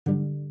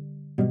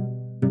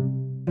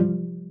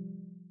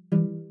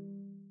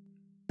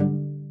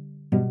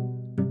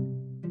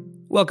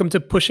Welcome to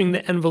Pushing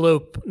the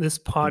Envelope. This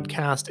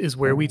podcast is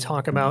where we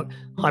talk about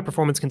high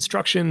performance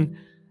construction,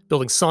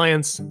 building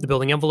science, the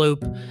building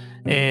envelope,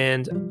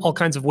 and all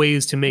kinds of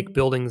ways to make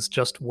buildings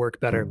just work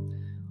better.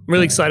 I'm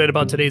really excited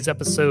about today's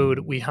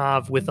episode. We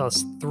have with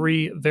us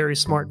three very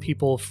smart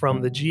people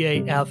from the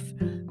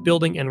GAF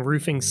Building and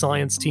Roofing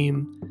Science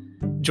team.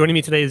 Joining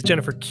me today is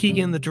Jennifer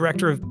Keegan, the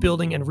Director of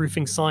Building and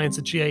Roofing Science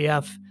at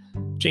GAF,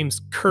 James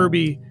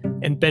Kirby,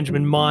 and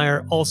Benjamin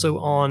Meyer, also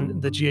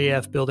on the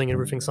GAF Building and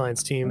Roofing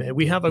Science team. And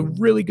we have a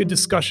really good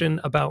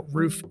discussion about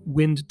roof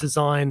wind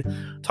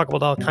design, talk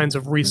about all kinds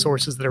of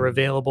resources that are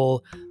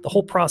available, the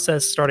whole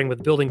process starting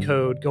with building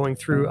code, going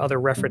through other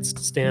referenced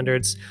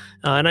standards.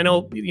 And I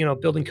know,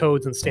 building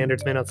codes and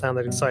standards may not sound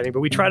that exciting,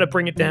 but we try to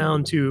bring it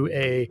down to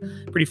a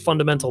pretty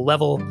fundamental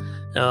level,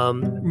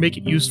 make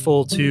it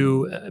useful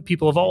to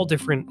people of all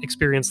different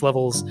experience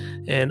levels.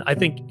 And I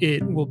think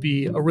it will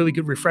be a really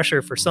good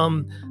refresher for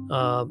some,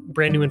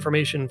 brand new information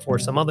for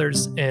some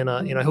others, and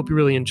I hope you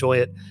really enjoy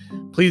it.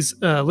 Please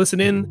listen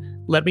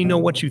in, let me know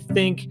what you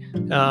think.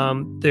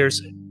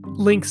 There's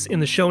links in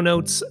the show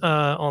notes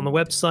on the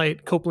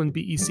website,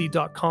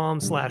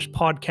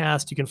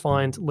 copelandbec.com/podcast. You can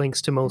find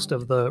links to most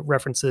of the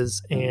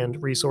references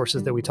and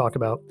resources that we talk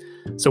about.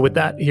 So with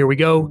that, here we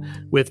go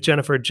with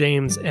Jennifer,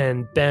 James,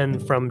 and Ben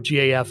from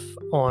GAF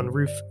on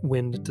roof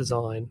wind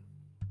design.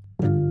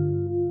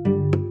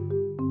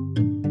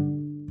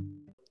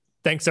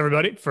 Thanks,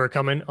 everybody, for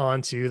coming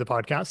on to the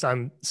podcast.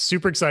 I'm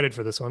super excited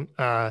for this one.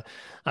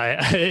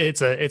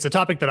 It's a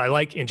topic that I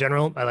like in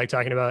general. I like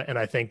talking about, and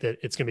I think that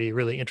it's going to be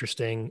really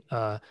interesting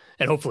and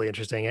hopefully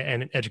interesting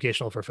and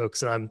educational for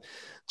folks. And I'm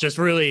just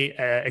really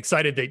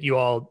excited that you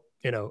all,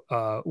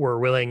 were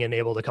willing and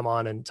able to come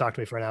on and talk to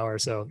me for an hour or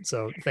so.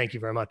 So thank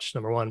you very much,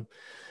 number one.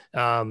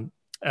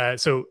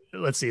 So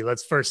let's see.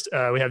 Let's first,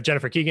 we have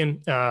Jennifer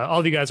Keegan. All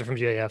of you guys are from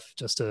GAF,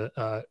 just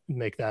to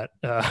make that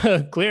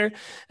clear.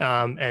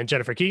 And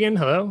Jennifer Keegan,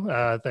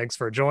 hello. Thanks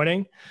for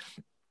joining.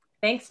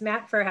 Thanks,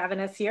 Matt, for having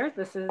us here.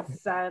 This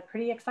is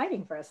pretty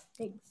exciting for us.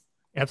 Thanks.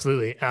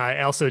 Absolutely.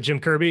 Also,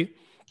 Jim Kirby.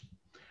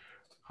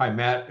 Hi,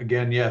 Matt.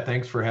 Again, yeah,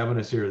 thanks for having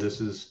us here.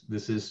 This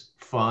is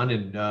fun,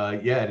 and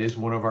it is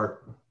one of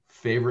our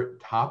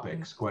favorite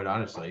topics, quite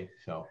honestly.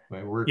 So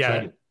we're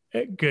excited. Yeah.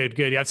 Good.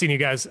 Yeah, I've seen you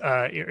guys,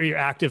 you're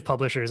active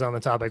publishers on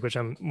the topic, which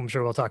I'm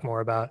sure we'll talk more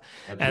about.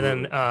 Absolutely. And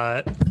then,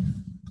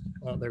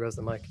 there goes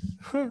the mic.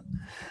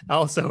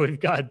 Also, we've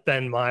got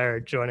Ben Meyer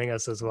joining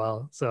us as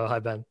well. So hi,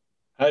 Ben.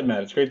 Hi,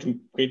 Matt. It's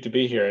great to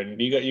be here. And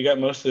you got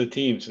most of the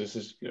team, so this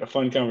is a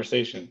fun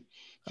conversation.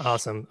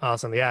 Awesome.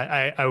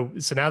 Yeah.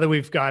 So now that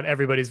we've got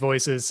everybody's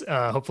voices,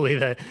 hopefully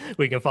that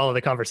we can follow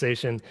the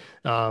conversation,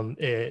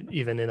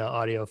 even in an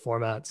audio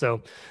format.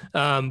 So,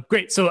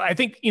 great. So I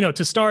think,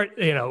 to start,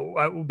 basically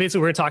we're going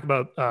to talk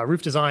about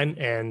roof design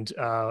and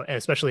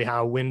especially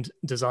how wind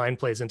design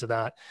plays into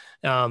that.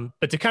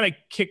 But to kind of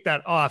kick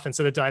that off,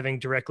 instead of diving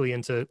directly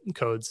into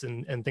codes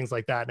and things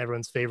like that and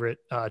everyone's favorite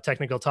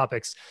technical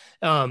topics,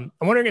 I'm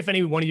wondering if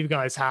any one of you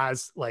guys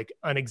has like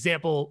an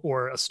example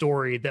or a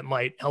story that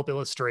might help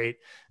illustrate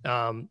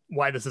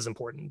why this is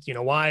important.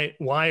 Why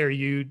are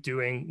you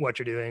doing what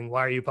you're doing?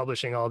 Why are you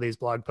publishing all these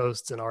blog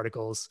posts and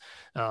articles?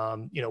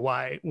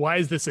 Why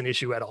is this an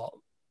issue at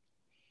all?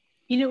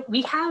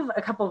 We have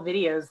a couple of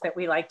videos that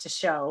we like to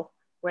show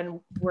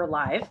when we're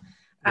live.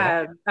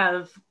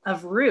 Of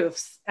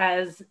roofs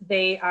as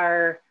they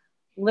are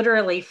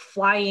literally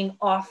flying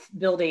off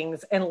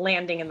buildings and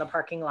landing in the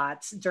parking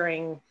lots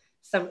during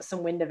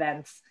some wind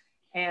events.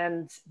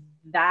 And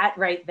that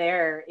right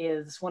there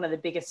is one of the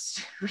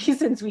biggest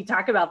reasons we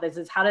talk about this,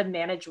 is how to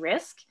manage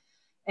risk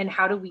and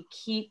how do we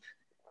keep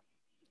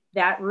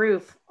that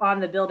roof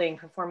on the building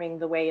performing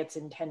the way it's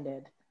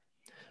intended.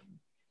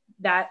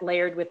 That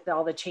layered with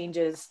all the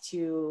changes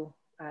to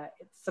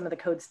some of the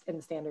codes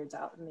and standards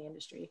out in the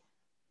industry.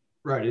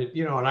 Right.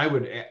 And I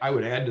would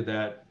add to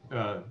that,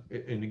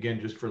 and again,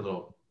 just for a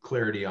little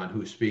clarity on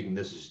who's speaking,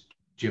 this is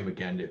Jim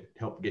again, to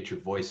help get your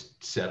voice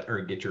set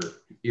or get your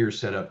ears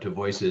set up to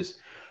voices.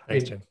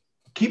 Thanks, Jim.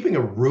 Keeping a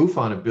roof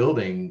on a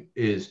building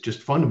is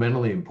just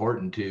fundamentally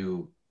important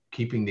to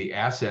keeping the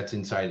assets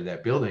inside of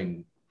that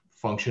building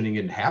functioning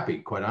and happy,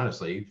 quite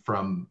honestly,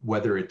 from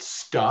whether it's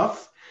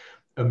stuff,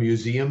 a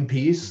museum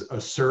piece, a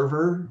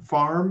server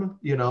farm,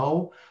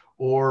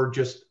 or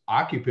just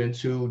occupants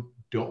who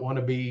don't want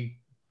to be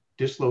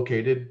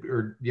dislocated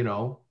or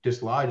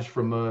dislodged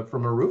from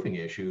a roofing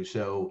issue.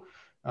 So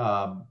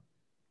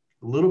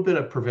a little bit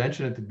of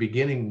prevention at the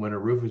beginning when a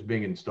roof is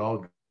being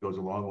installed goes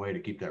a long way to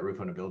keep that roof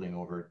on a building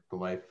over the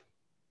life.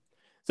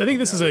 So I think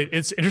this is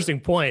it's an interesting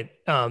point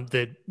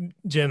that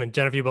Jim and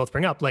Jennifer, you both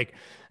bring up. Like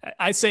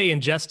I say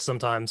in jest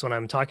sometimes when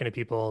I'm talking to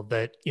people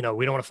that, we don't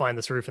want to find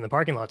this roof in the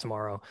parking lot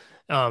tomorrow.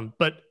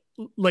 But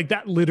like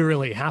that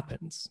literally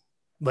happens.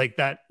 Like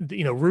that,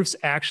 roofs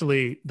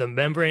actually, the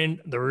membrane,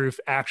 the roof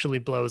actually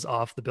blows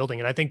off the building.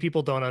 And I think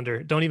people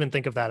don't even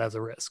think of that as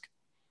a risk.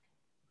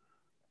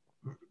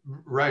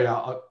 Right.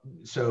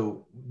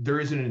 So there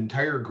is an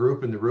entire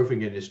group in the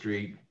roofing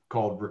industry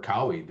called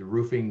RCAWI, the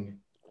Roofing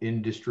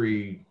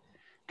Industry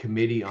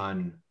Committee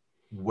on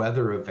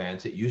weather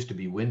events. It used to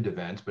be wind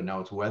events, but now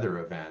it's weather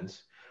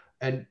events.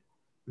 And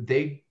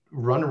they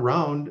run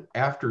around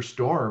after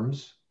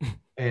storms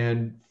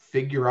and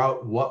figure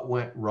out what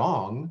went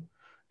wrong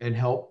and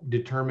help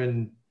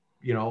determine,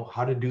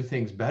 how to do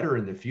things better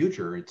in the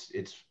future.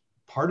 It's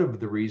part of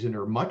the reason,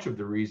 or much of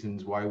the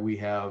reasons, why we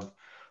have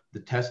the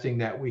testing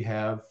that we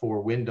have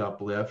for wind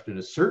uplift,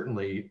 and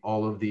certainly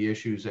all of the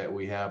issues that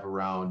we have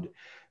around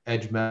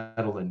edge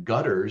metal and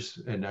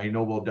gutters. And I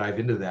know we'll dive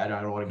into that.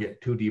 I don't want to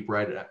get too deep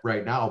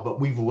right now,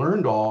 but we've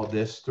learned all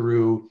this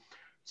through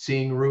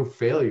seeing roof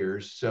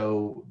failures.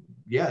 So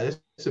yeah,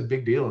 it's a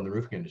big deal in the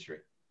roofing industry.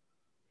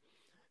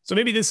 So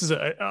maybe this is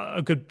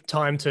a good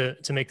time to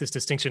make this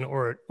distinction,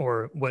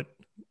 or what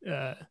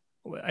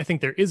I think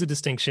there is a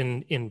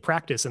distinction in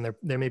practice, and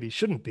there maybe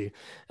shouldn't be.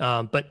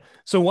 But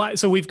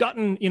so we've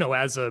gotten,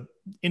 as a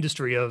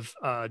industry of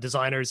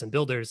designers and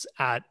builders,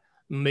 at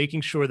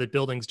making sure that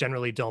buildings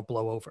generally don't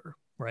blow over,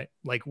 right?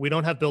 Like, we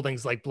don't have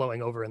buildings like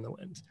blowing over in the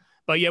wind,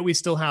 but yet we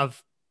still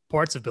have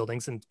parts of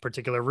buildings, in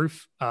particular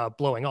roof,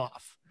 blowing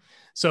off.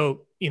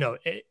 So,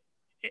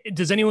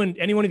 does any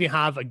one of you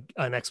have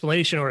an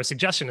explanation or a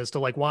suggestion as to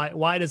like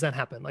why does that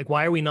happen? Like,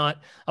 why are we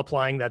not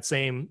applying that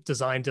same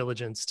design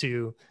diligence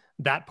to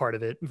that part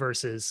of it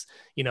versus,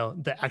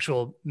 the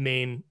actual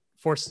main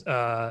force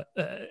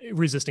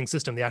resisting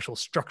system, the actual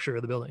structure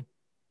of the building?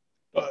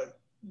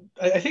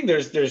 I think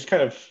there's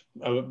kind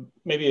of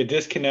maybe a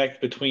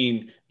disconnect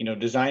between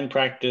design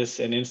practice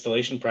and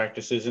installation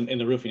practices in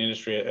the roofing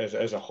industry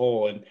as a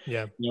whole. And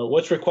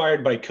what's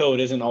required by code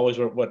isn't always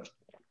where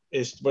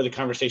the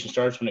conversation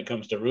starts when it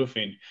comes to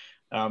roofing,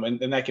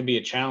 and that can be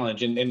a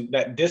challenge. And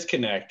that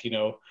disconnect,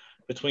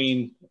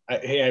 between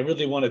hey, I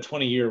really want a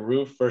 20-year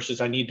roof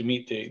versus I need to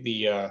meet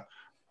the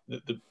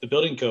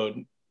building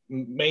code,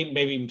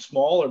 maybe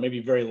small or maybe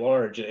very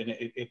large, and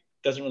it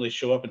doesn't really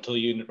show up until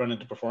you run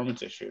into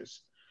performance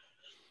issues.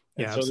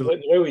 And so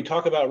the way we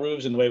talk about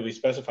roofs and the way we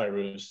specify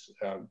roofs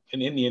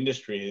and in the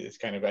industry is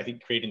kind of, I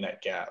think, creating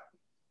that gap.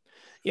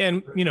 Yeah,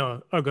 and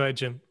go ahead,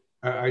 Jim.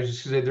 I was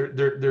just going to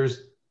say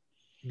there's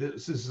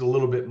this is a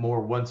little bit more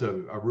once a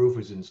roof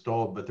is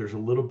installed, but there's a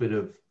little bit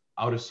of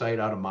out of sight,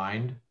 out of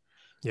mind.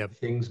 Yeah,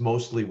 things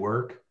mostly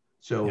work.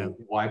 So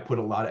why put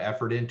a lot of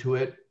effort into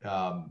it?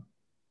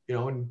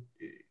 And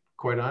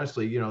quite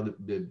honestly,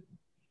 the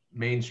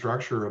main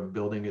structure of a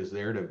building is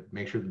there to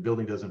make sure the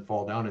building doesn't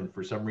fall down. And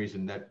for some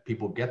reason that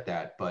people get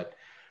that, but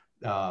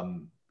if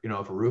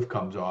a roof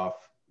comes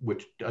off,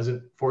 which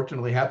doesn't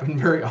fortunately happen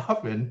very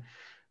often,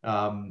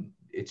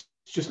 it's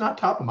just not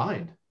top of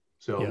mind.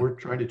 So we're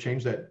trying to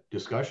change that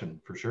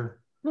discussion for sure.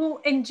 Well,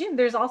 and Jim,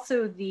 there's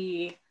also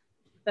the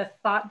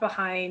thought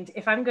behind,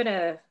 if I'm going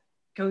to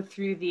go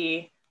through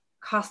the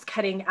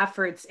cost-cutting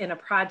efforts in a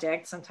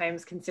project,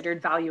 sometimes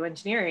considered value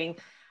engineering,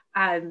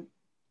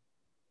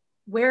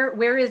 where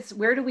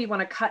do we want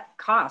to cut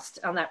cost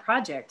on that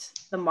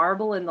project? The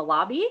marble in the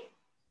lobby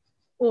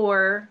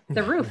or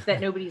the roof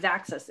that nobody's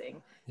accessing?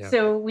 Yeah.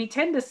 So we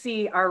tend to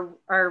see our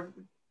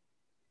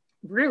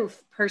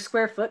roof per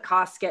square foot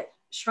costs get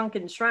shrunk,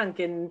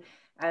 and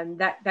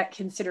that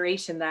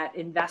consideration, that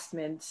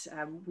investment,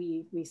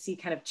 we see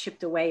kind of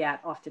chipped away at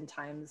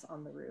oftentimes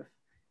on the roof.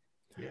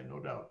 Yeah, no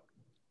doubt.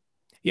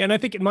 Yeah, and I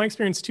think in my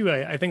experience too,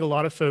 I think a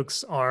lot of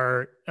folks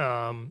are,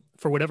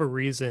 for whatever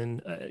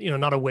reason,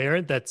 not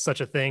aware that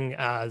such a thing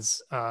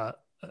as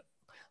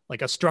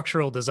like a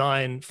structural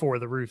design for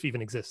the roof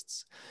even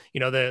exists.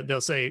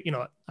 They'll say,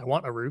 I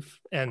want a roof,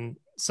 and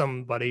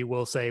somebody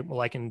will say,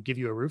 well, I can give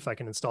you a roof, I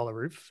can install a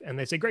roof, and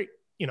they say, great,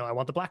 I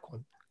want the black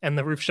one, and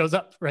the roof shows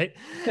up, right?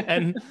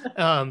 And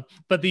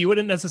but you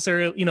wouldn't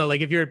necessarily,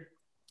 like if you're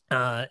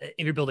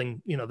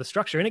building, the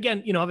structure, and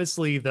again,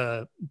 obviously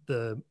the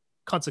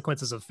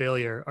consequences of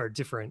failure are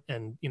different,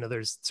 and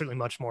there's certainly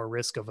much more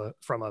risk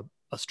from a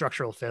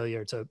structural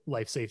failure to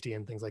life safety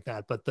and things like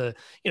that. But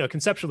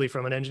conceptually,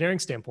 from an engineering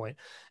standpoint,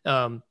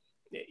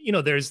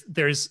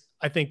 there's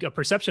I think a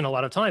perception a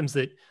lot of times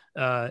that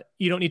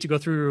you don't need to go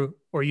through,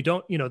 or you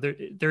don't,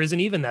 there isn't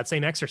even that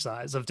same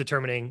exercise of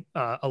determining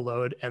a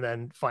load and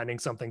then finding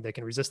something that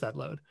can resist that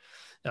load.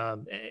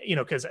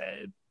 Because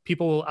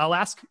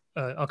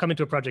I'll come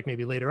into a project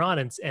maybe later on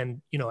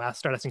and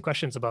start asking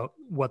questions about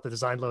what the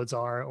design loads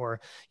are, or,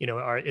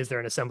 is there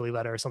an assembly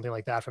letter or something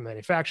like that from the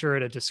manufacturer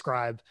to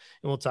describe,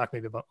 and we'll talk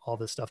maybe about all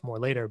this stuff more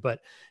later, but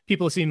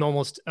people seem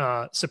almost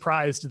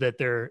surprised that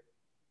there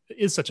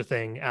is such a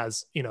thing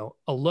as,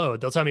 a load.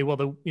 They'll tell me,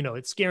 well,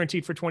 it's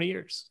guaranteed for 20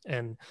 years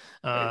and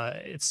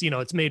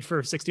it's made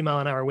for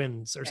 60-mile-an-hour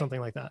winds or something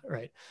like that.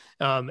 Right.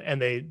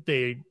 And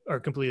they are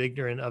completely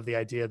ignorant of the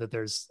idea that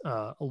there's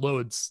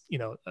loads,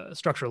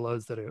 structural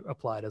loads that are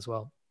applied as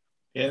well.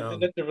 Yeah,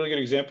 and that's a really good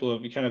example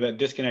of kind of that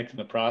disconnect in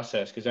the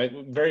process. Because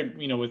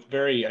with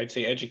very, I'd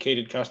say,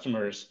 educated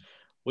customers,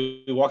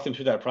 we walk them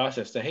through that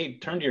process. Say, hey,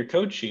 turn to your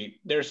code sheet.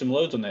 There are some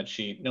loads on that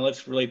sheet. Now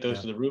let's relate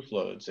those to the roof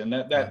loads. And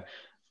that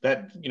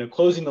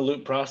closing the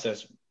loop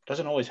process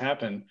doesn't always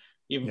happen,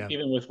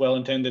 even with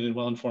well-intended and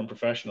well-informed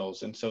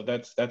professionals. And so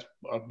that's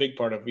a big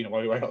part of why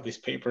we write all these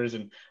papers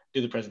and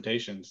do the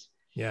presentations.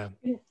 Yeah.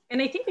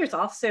 And I think there's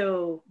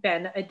also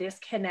been a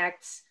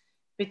disconnect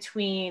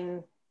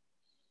between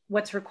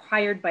what's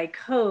required by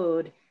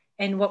code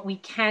and what we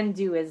can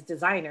do as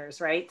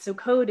designers, right? So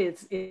code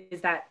is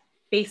that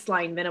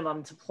baseline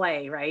minimum to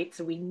play, right?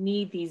 So we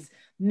need these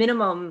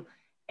minimum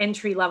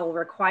entry level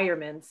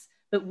requirements,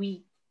 but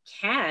we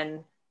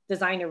can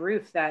design a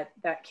roof that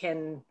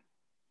can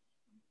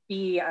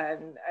be a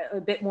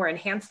bit more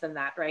enhanced than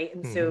that, right?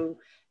 And so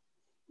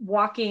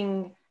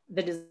walking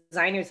the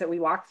designers that we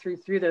walk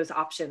through those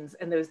options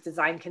and those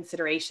design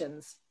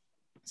considerations,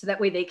 so that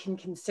way they can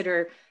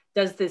consider,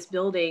 does this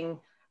building,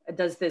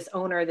 does this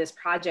owner, this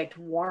project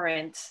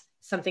warrant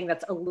something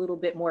that's a little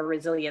bit more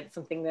resilient,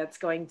 something that's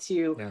going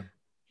to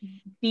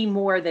be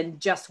more than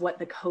just what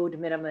the code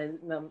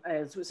minimum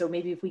is. So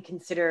maybe if we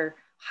consider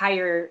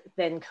higher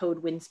than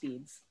code wind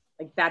speeds,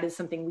 like that is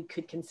something we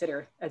could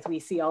consider as we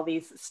see all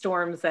these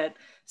storms that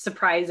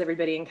surprise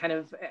everybody and kind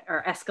of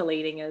are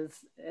escalating as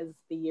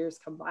the years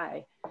come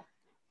by.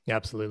 Yeah,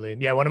 absolutely.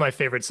 Yeah, one of my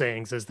favorite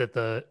sayings is that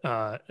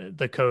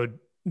the code,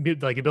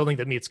 like a building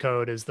that meets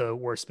code, is the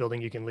worst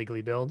building you can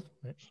legally build.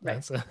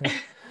 Right.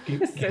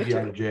 Keep you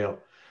out of jail.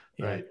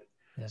 Yeah. Right.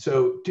 Yeah.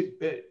 So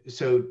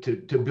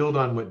to build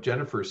on what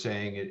Jennifer's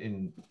saying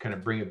and kind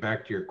of bring it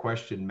back to your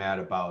question, Matt,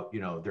 about,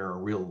 there are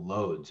real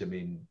loads. I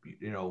mean,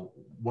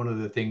 one of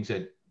the things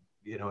that,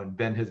 and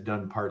Ben has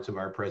done parts of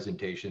our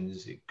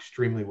presentations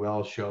extremely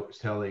well,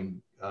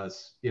 telling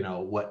us,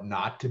 what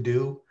not to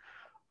do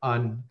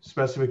on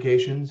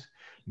specifications,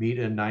 meet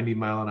a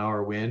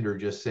 90-mile-an-hour wind or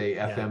just say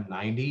FM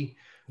 90.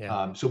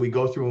 Yeah. So we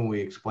go through and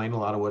we explain a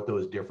lot of what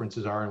those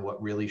differences are and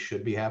what really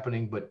should be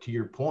happening. But to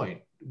your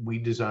point, we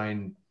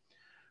design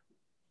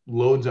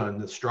loads on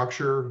the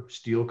structure,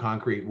 steel,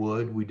 concrete,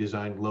 wood. We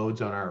designed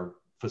loads on our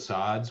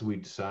facades. We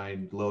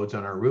designed loads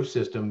on our roof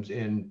systems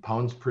in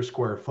pounds per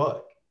square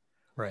foot.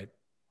 Right.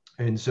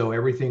 And so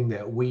everything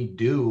that we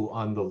do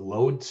on the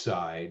load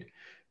side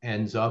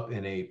ends up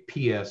in a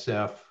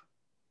PSF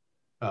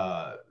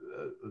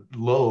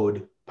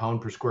load,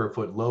 pound per square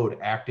foot load,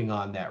 acting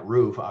on that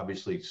roof,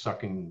 obviously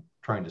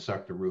trying to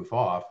suck the roof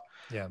off.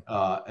 Yeah.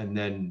 And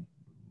then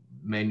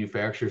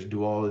manufacturers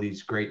do all of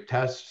these great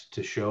tests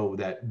to show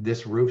that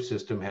this roof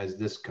system has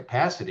this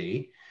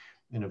capacity.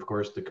 And of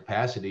course, the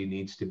capacity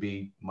needs to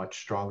be much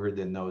stronger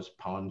than those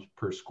pounds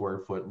per square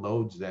foot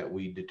loads that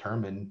we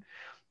determine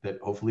that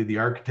hopefully the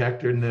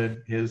architect and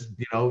his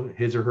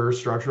or her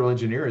structural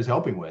engineer is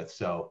helping with.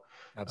 So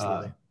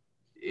absolutely.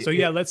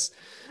 Let's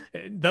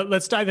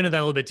dive into that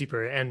a little bit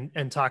deeper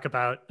and talk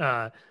about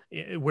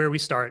where we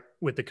start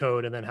with the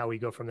code and then how we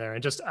go from there.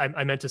 And just,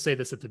 I meant to say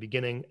this at the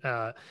beginning,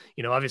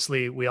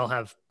 obviously we all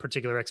have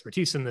particular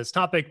expertise in this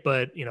topic,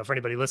 but, for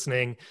anybody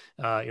listening,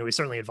 we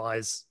certainly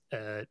advise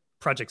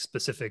project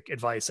specific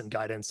advice and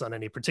guidance on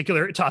any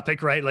particular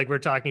topic, right? Like we're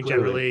talking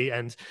generally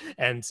and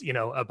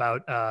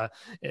about,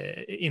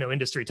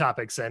 industry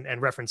topics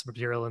and reference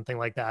material and thing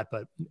like that.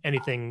 But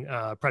anything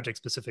project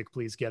specific,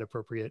 please get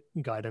appropriate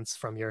guidance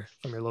from your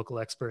local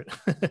expert.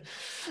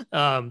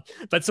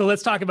 But so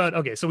let's talk about,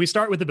 okay, so we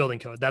start with the building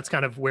code. That's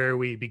kind of where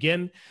we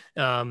begin.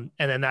 And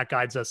then that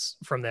guides us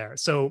from there.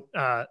 So,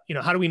 how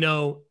do we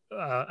know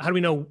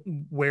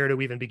where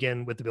to even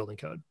begin with the building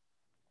code?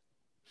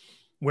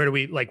 Where do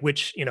we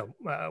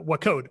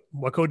what code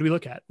do we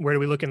look at? Where do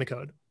we look in the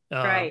code?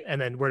 Right.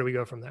 And then where do we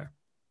go from there?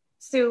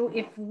 So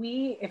if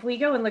we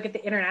go and look at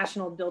the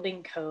International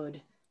Building Code,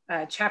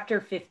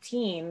 chapter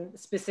 15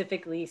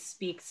 specifically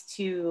speaks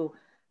to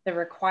the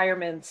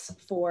requirements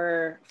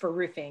for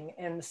roofing.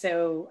 And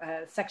so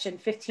section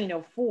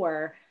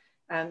 1504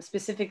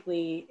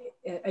 specifically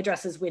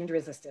addresses wind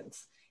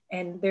resistance.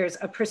 And there's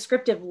a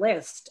prescriptive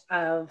list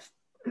of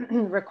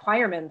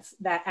requirements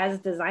that as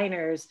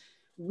designers,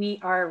 we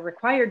are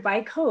required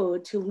by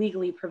code to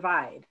legally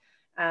provide.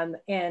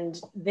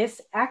 And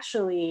this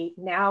actually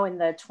now in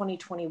the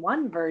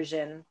 2021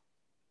 version,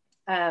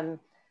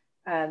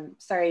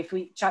 sorry, if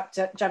we jump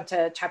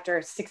to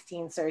chapter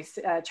 16,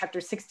 chapter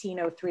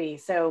 1603.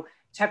 So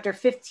chapter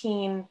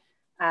 15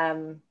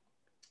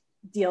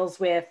 deals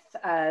with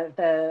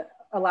the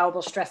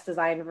allowable stress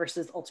design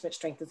versus ultimate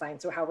strength design.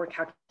 So how we're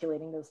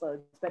calculating those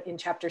loads. But in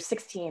chapter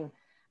 16,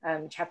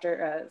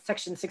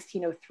 section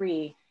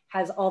 1603,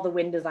 has all the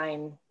wind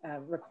design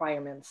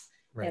requirements.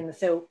 Right. And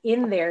so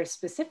in there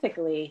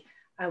specifically,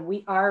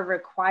 we are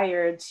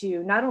required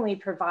to not only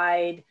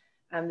provide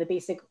the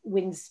basic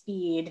wind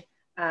speed,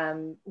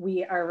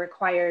 we are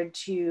required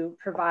to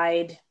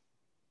provide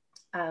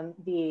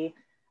the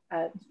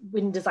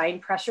wind design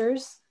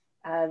pressures,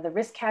 the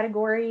risk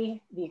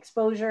category, the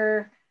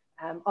exposure,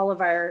 all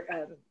of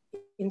our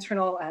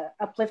internal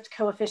uplift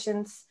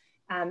coefficients,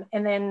 and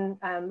then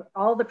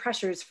all the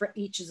pressures for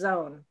each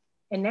zone.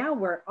 And now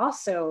we're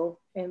also,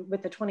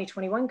 with the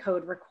 2021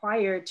 code,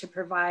 required to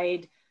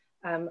provide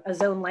a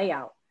zone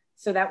layout.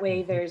 So that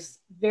way there's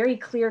very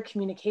clear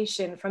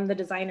communication from the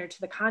designer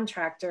to the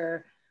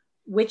contractor,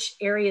 which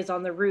areas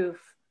on the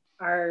roof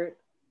are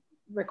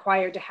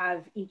required to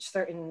have each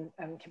certain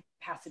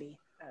capacity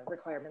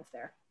requirements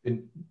there.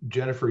 And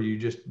Jennifer, you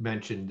just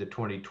mentioned the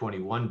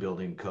 2021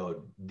 building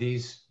code.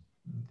 These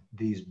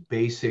these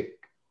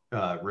basic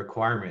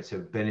requirements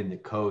have been in the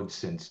code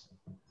since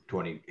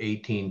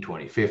 2018,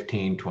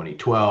 2015,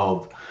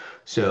 2012.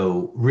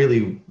 So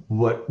really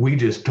what we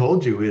just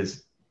told you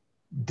is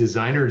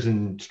designers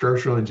and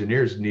structural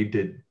engineers need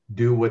to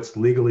do what's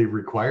legally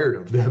required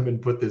of them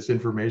and put this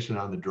information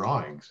on the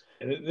drawings.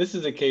 And this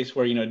is a case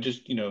where,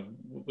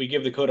 we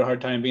give the code a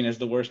hard time being as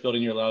the worst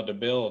building you're allowed to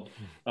build.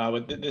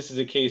 But this is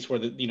a case where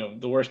the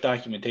worst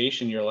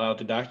documentation you're allowed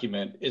to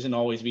document isn't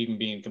always even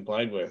being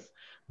complied with.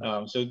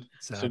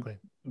 Exactly.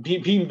 So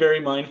being very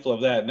mindful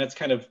of that. And that's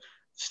kind of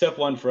step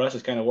one for us,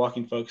 is kind of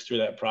walking folks through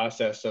that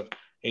process of,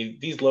 hey,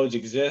 these loads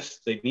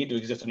exist, they need to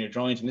exist on your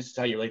drawings, and this is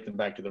how you relate them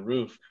back to the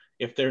roof.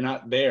 If they're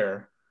not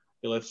there,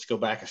 let's go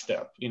back a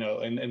step,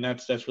 and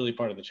that's really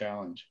part of the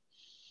challenge.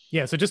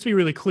 Yeah. So just to be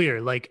really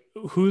clear, like,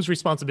 whose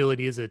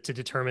responsibility is it to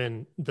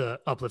determine the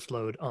uplift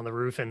load on the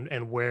roof,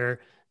 and where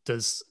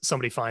does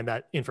somebody find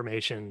that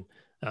information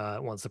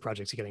once the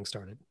project's getting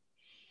started?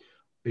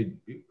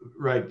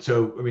 Right.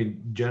 So, I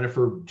mean,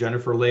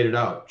 Jennifer laid it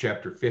out.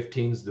 Chapter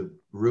 15 is the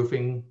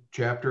roofing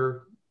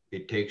chapter.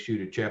 It takes you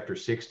to chapter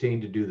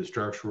 16 to do the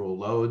structural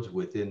loads.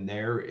 Within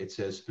there, it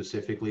says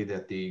specifically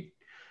that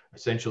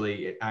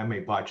essentially, I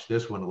may botch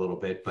this one a little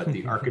bit, but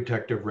the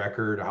architect of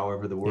record,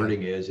 however the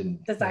wording is,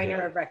 and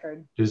designer of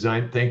record.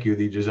 Thank you.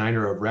 The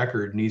designer of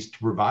record needs to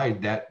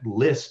provide that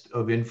list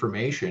of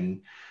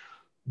information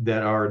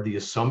that are the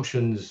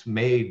assumptions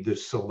made, the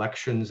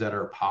selections that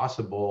are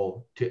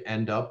possible to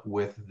end up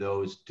with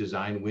those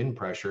design wind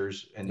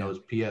pressures and those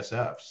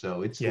PSFs.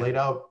 So it's laid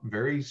out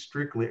very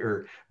strictly,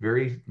 or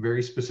very,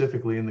 very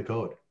specifically in the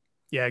code.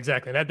 Yeah,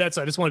 exactly. That's,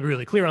 I just want to be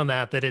really clear on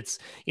that it's,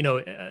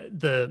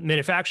 the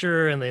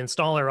manufacturer and the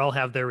installer all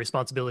have their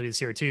responsibilities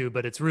here too,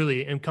 but it's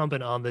really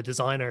incumbent on the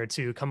designer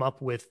to come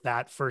up with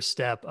that first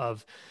step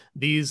of,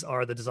 these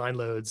are the design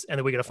loads, and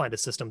then we got to find a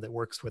system that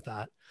works with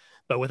that.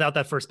 But without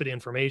that first bit of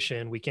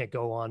information, we can't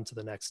go on to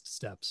the next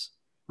steps.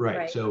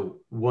 Right. So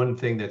one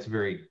thing that's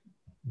very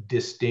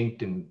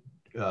distinct and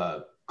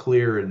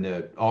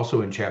clear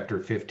also in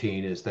chapter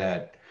 15 is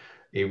that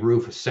a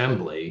roof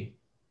assembly,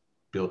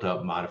 built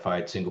up,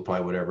 modified, single ply,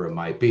 whatever it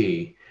might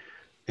be,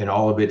 and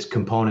all of its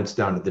components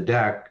down to the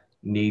deck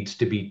needs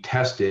to be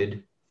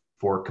tested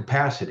for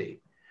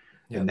capacity.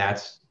 And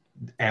that's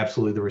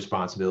absolutely the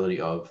responsibility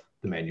of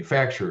the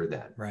manufacturer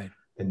then. Right.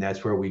 And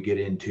that's where we get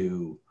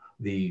into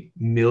the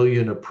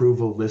million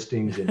approval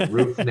listings in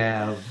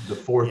RoofNav, the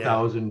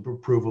 4,000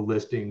 approval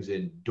listings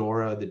in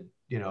DORA, the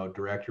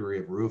Directory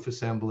of Roof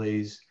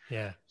Assemblies.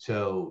 Yeah.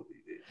 So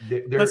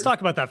let's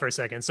talk about that for a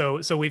second.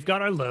 So we've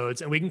got our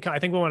loads, and I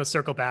think we want to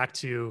circle back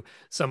to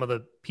some of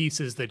the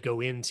pieces that go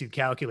into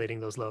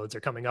calculating those loads or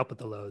coming up with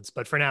the loads.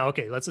 But for now,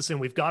 okay, let's assume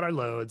we've got our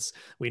loads.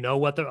 We know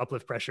what the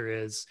uplift pressure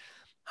is.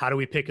 How do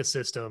we pick a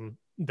system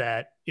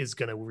that is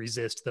going to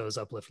resist those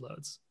uplift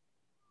loads?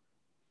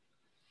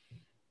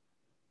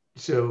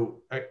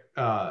 So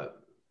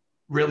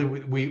really,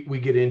 we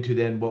get into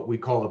then what we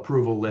call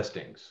approval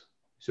listings.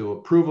 So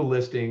approval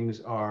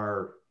listings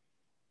are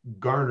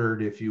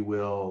garnered, if you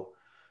will,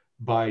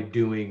 by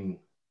doing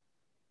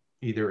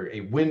either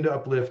a wind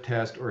uplift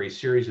test or a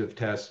series of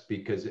tests,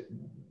 because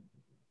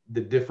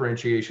the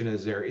differentiation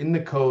is there in the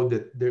code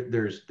that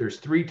there's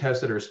 3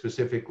 tests that are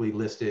specifically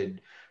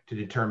listed to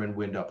determine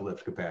wind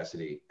uplift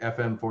capacity: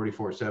 FM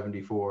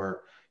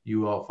 4474,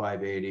 UL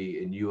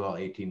 580, and UL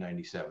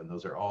 1897.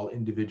 Those are all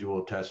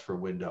individual tests for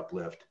wind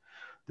uplift.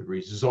 The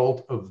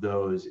result of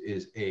those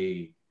is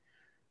a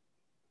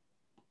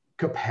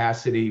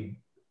capacity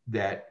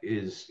that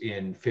is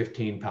in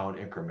 15-pound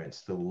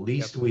increments. The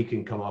least we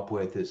can come up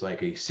with is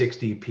like a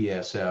 60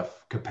 PSF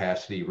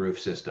capacity roof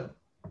system.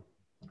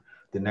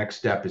 The next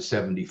step is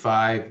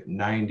 75,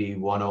 90,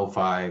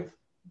 105,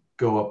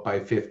 go up by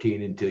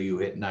 15 until you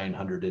hit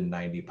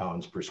 990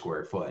 pounds per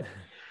square foot.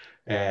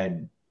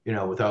 And,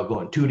 without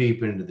going too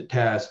deep into the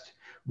test,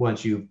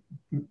 once you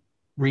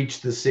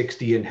reach the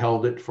 60 and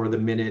held it for the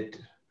minute,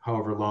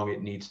 however long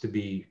it needs to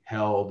be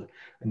held,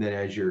 and then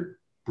as you're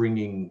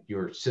bringing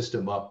your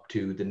system up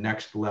to the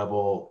next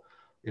level,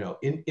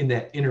 in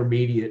that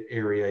intermediate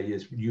area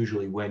is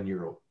usually when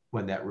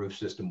that roof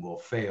system will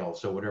fail.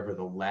 So whatever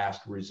the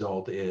last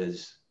result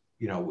is,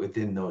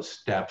 within those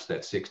steps,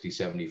 that 60,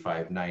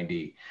 75,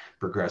 90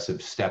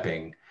 progressive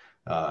stepping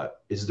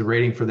is the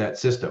rating for that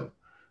system.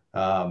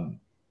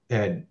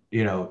 And,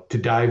 to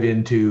dive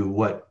into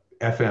what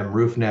FM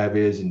RoofNav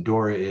is and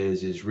DORA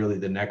is really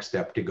the next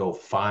step to go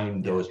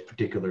find those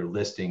particular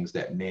listings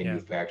that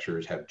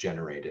manufacturers have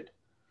generated.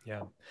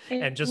 Yeah.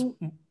 And just,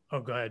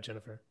 go ahead,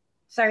 Jennifer.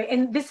 Sorry.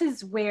 And this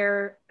is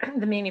where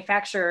the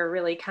manufacturer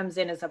really comes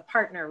in as a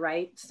partner,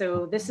 right?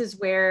 So this is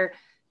where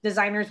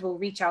designers will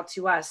reach out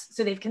to us.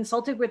 So they've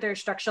consulted with their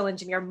structural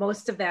engineer.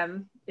 Most of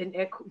them,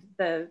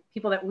 the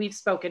people that we've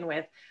spoken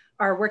with,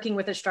 are working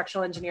with a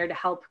structural engineer to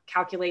help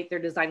calculate their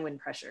design wind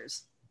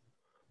pressures.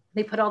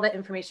 They put all that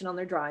information on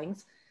their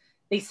drawings.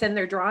 They send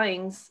their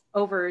drawings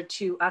over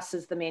to us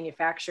as the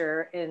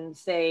manufacturer and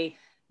say,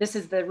 this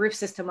is the roof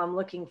system I'm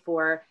looking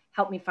for.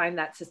 Help me find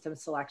that system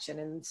selection.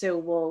 And so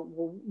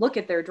we'll look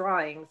at their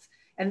drawings.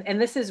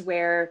 And this is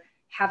where,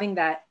 having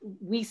that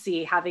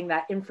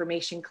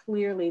information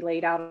clearly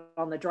laid out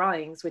on the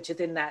drawings, which is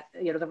in that,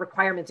 the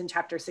requirements in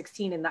chapter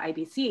 16 in the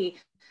IBC,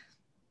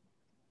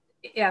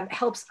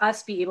 helps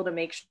us be able to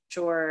make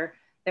sure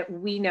that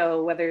we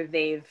know whether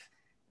they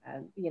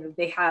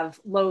have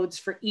loads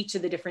for each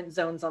of the different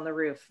zones on the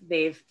roof.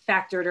 They've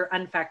factored or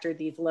unfactored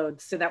these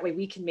loads. So that way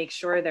we can make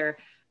sure they're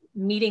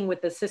meeting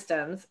with the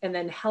systems and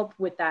then help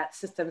with that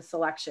system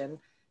selection.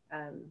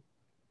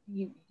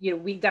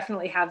 We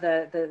definitely have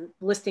the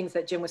listings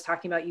that Jim was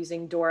talking about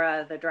using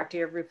DORA, the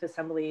Directory of Roof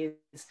Assemblies.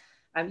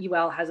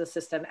 UL has a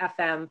system,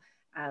 FM,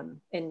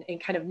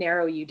 and kind of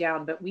narrow you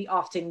down. But we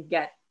often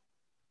get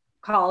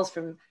calls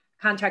from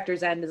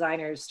contractors and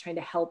designers trying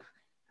to help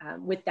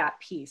with that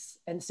piece.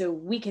 And so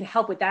we can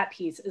help with that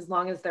piece as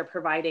long as they're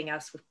providing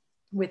us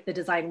with the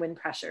design wind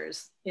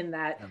pressures in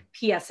that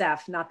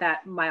PSF, not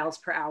that miles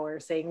per hour,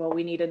 saying, well,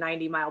 we need a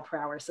 90 mile per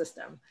hour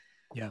system.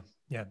 Yeah.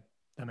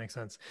 That makes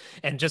sense.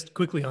 And just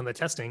quickly on the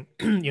testing,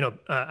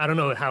 I don't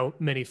know how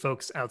many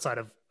folks outside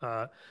of,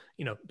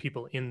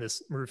 people in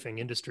this roofing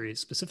industry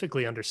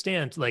specifically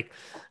understand,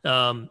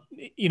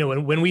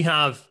 when we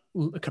have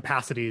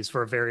capacities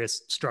for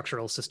various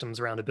structural systems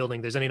around a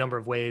building, there's any number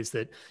of ways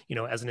that,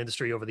 as an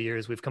industry over the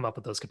years, we've come up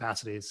with those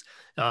capacities.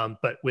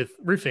 But with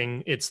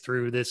roofing, it's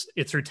through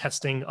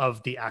testing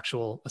of the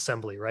actual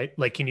assembly, right?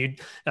 Like, can you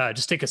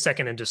just take a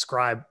second and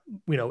describe,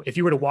 if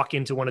you were to walk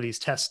into one of these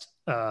tests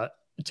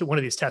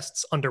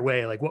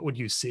underway, like what would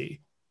you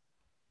see?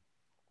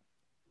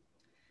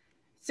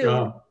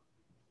 So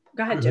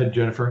go ahead,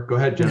 Jennifer. Go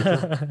ahead,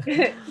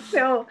 Jennifer.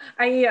 So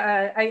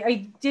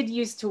I did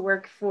used to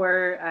work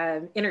for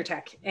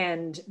Intertech,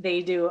 and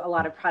they do a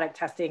lot of product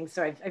testing.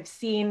 So I've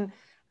seen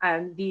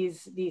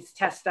these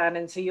tests done,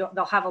 and so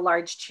they'll have a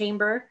large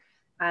chamber.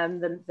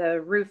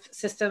 The roof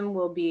system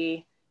will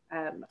be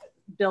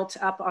built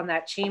up on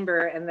that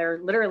chamber, and they're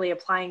literally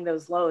applying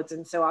those loads.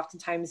 And so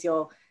oftentimes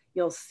you'll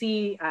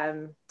see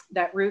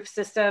that roof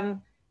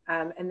system,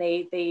 and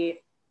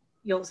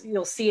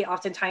you'll see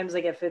oftentimes,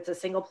 like if it's a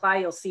single ply,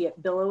 you'll see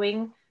it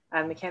billowing,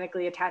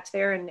 mechanically attached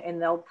there,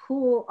 and they'll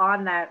pull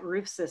on that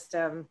roof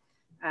system,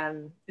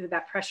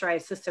 that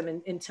pressurized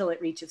system until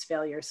it reaches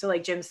failure. So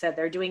like Jim said,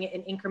 they're doing it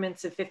in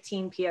increments of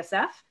 15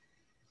 PSF,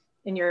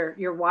 and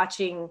you're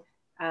watching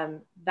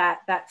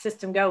that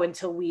system go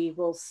until we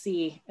will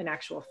see an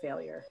actual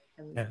failure.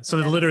 So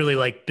they literally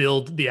like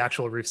build the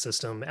actual roof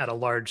system at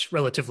a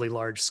relatively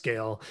large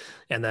scale,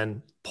 and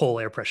then pull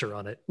air pressure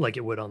on it like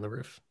it would on the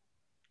roof.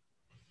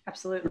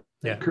 Absolutely.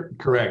 Yeah.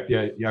 Correct.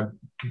 Yeah.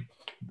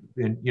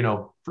 And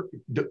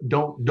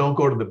don't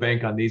go to the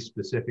bank on these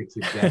specifics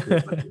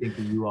exactly. But I think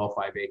the UL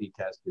 580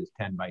 test is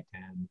 10 by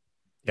 10.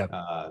 Yep.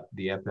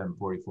 The FM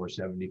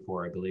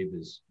 4474, I believe,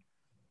 is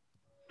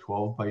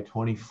 12 by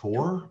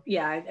 24.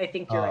 Yeah, I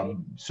think you're right.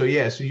 So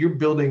you're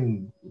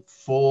building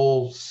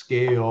full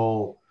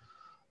scale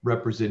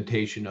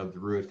representation of the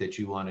roof that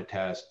you want to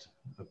test,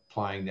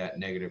 applying that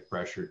negative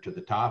pressure to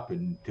the top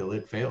until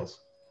it fails.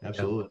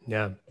 Absolutely.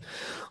 Yeah.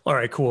 All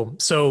right, cool.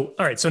 So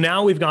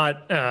now we've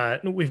got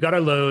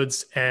our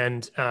loads,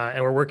 and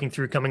we're working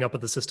through coming up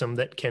with a system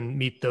that can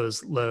meet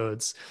those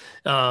loads.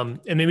 And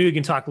maybe we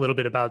can talk a little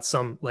bit about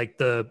some, like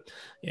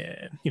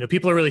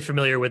people are really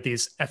familiar with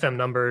these FM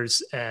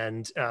numbers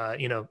and,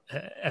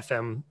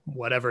 FM,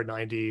 whatever,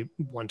 90,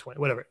 120,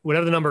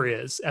 whatever the number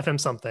is, FM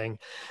something,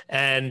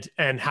 and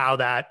how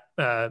that,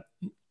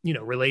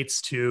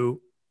 relates to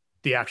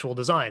the actual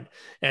design.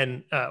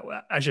 And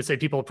I should say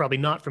people are probably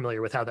not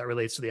familiar with how that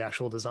relates to the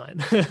actual design.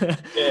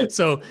 Yeah.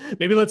 So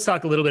maybe let's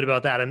talk a little bit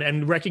about that,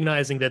 and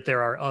recognizing that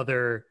there are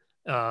other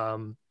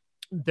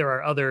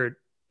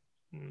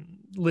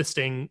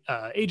listing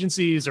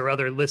agencies or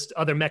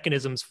other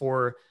mechanisms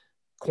for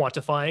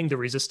quantifying the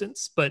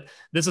resistance, but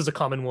this is a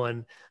common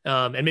one.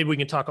 And maybe we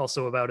can talk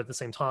also about at the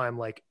same time,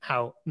 like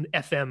how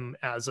FM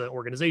as an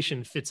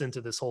organization fits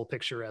into this whole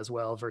picture as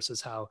well,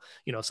 versus how,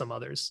 some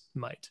others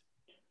might.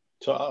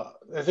 So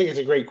I think it's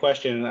a great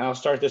question, and I'll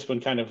start this one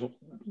kind of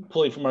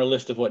pulling from our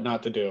list of what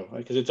not to do,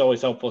 because it's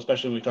always helpful,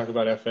 especially when we talk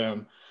about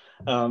FM.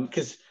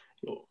 Because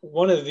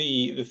one of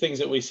the things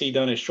that we see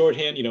done is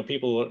shorthand.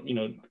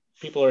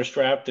 People are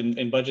strapped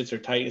and budgets are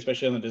tight,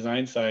 especially on the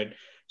design side.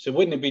 So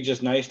wouldn't it be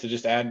just nice to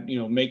just add,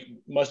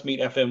 must meet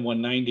FM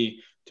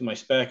 190 to my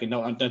spec and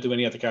not do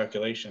any other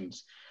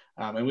calculations?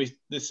 And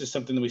this is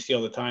something that we see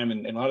all the time,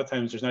 and a lot of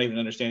times there's not even an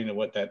understanding of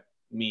what that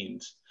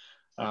means.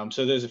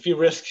 So there's a few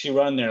risks you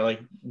run there. Like,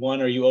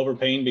 one, are you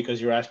overpaying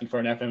because you're asking for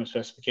an FM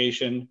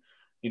specification,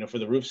 for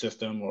the roof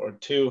system? Or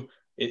two,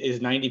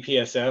 is 90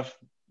 PSF,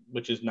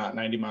 which is not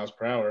 90 miles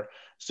per hour,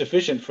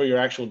 sufficient for your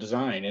actual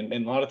design? And a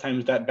lot of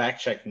times that back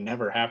check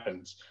never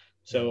happens.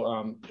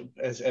 So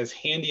as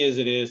handy as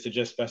it is to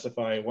just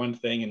specify one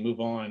thing and move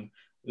on,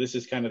 this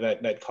is kind of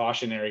that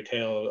cautionary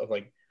tale of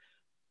like,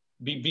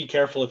 be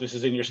careful if this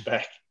is in your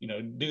spec,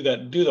 do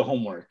the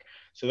homework.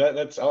 So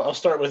I'll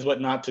start with what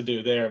not to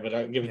do there, but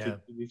I'll give it to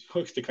these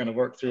folks to kind of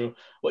work through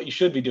what you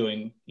should be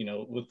doing,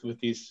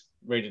 with these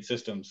rated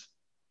systems.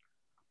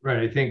 Right.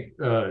 I think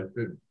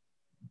good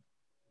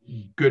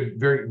good,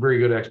 very, very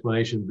good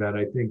explanation, Ben.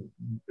 I think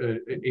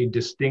a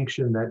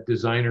distinction that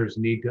designers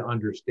need to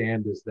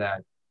understand is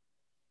that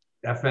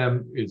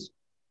FM is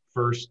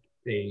first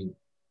a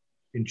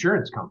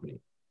insurance company.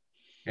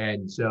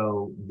 And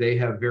so they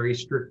have very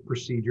strict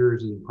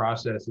procedures and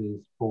processes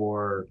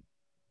for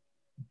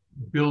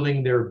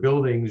building their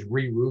buildings,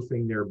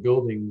 re-roofing their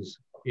buildings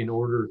in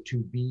order to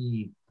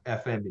be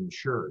FM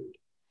insured.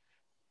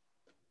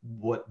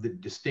 What the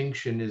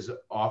distinction is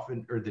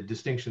often, or the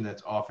distinction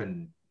that's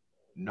often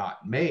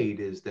not made,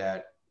 is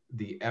that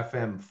the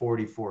FM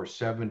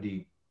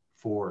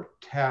 4474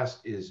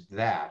 test is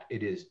that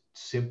it is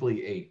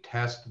simply a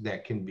test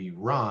that can be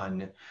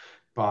run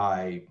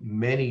by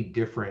many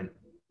different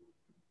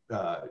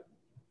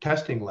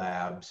testing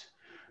labs.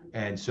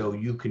 And so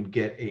you can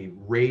get a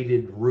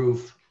rated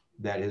roof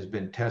that has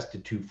been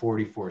tested to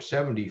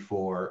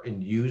 4474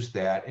 and use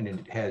that, and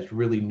it has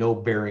really no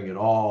bearing at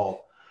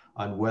all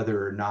on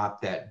whether or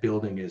not that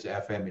building is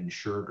FM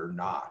insured or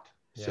not.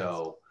 Yes.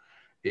 So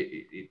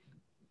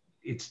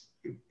it's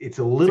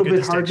a little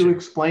bit hard to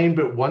explain,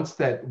 but once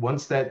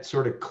that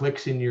sort of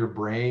clicks in your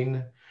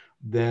brain,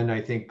 then I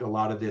think a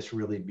lot of this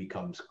really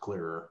becomes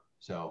clearer.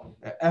 So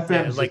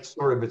FM is like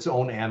sort of its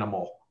own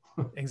animal.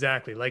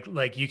 Exactly.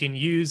 Like you can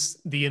use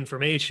the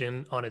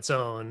information on its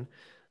own,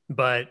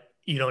 but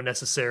you don't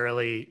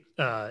necessarily,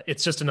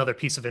 it's just another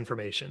piece of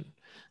information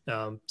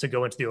to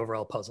go into the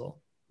overall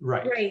puzzle.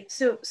 Right. Right.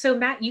 So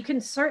Matt, you can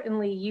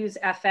certainly use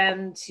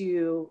FM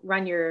to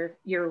run your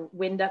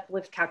wind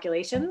uplift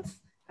calculations.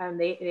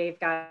 They've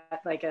got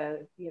like a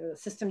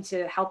system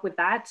to help with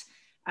that.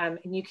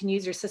 And you can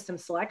use your system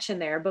selection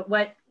there. But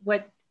what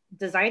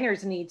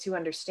designers need to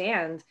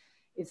understand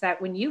is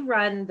that when you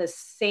run the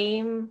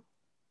same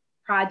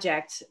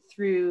project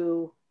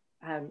through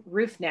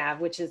RoofNav,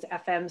 which is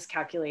FM's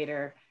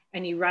calculator,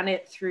 and you run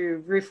it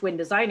through Roof Wind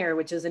Designer,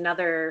 which is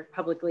another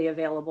publicly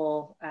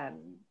available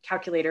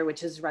calculator,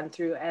 which is run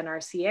through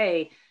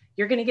NRCA,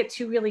 you're going to get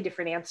two really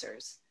different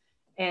answers.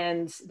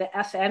 And the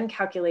FM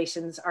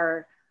calculations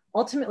are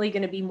ultimately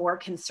going to be more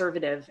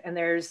conservative. And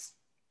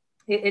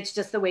it's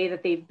just the way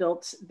that they've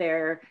built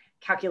their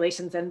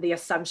calculations and the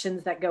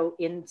assumptions that go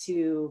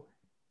into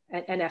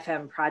an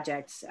FM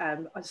project,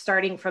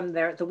 starting from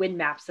the wind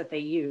maps that they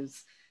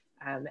use.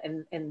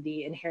 And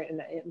the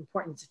inherent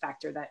importance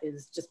factor that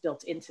is just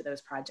built into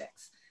those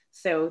projects.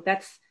 So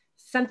that's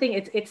something,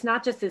 it's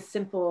not just as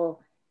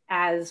simple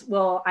as,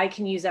 well, I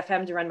can use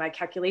FM to run my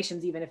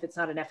calculations, even if it's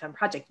not an FM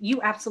project.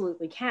 You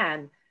absolutely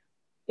can.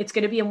 It's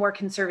going to be a more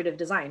conservative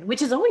design,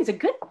 which is always a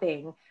good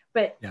thing,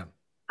 but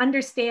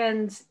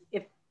understand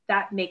if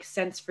that makes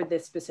sense for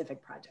this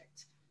specific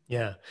project.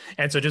 Yeah.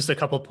 And so just a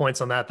couple of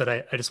points on that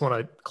I just want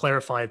to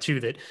clarify too,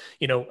 that,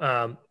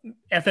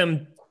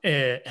 FM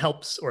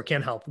helps or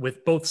can help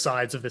with both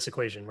sides of this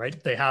equation,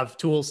 right? They have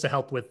tools to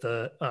help with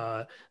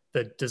the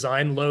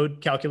design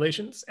load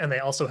calculations, and they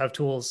also have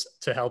tools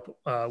to help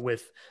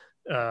with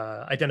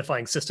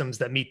identifying systems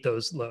that meet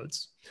those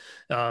loads.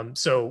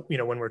 So,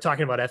 when we're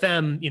talking about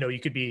FM, you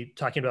could be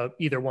talking about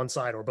either one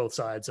side or both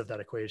sides of that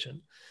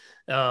equation.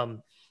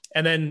 And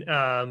then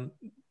I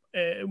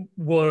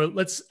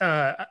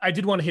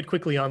did want to hit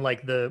quickly on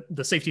like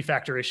the safety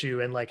factor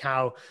issue and like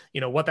how,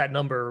 what that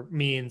number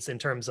means in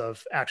terms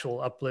of actual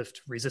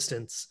uplift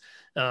resistance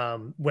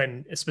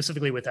when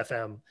specifically with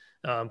FM,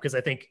 because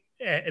I think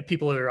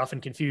people are often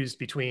confused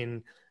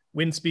between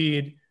wind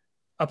speed,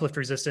 uplift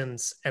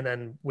resistance, and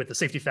then with the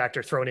safety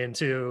factor thrown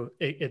into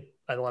it,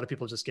 a lot of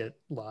people just get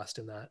lost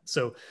in that.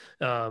 So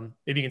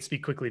maybe you can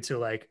speak quickly to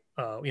like,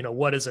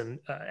 what is an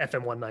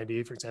FM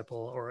 190, for example,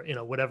 or,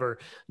 whatever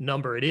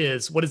number it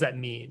is, what does that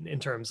mean in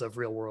terms of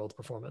real world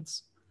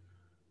performance?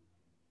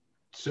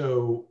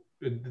 So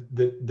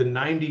the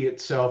 90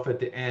 itself at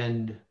the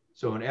end,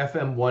 so an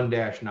FM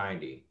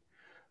 1-90,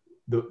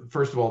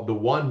 first of all, the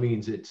 1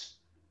 means it's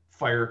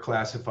fire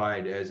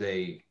classified as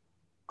a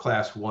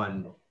class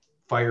 1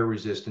 fire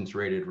resistance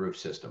rated roof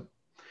system.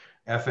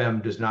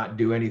 FM does not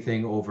do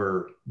anything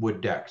over wood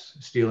decks,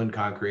 steel and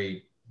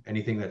concrete,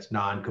 anything that's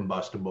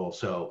non-combustible.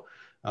 So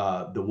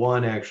the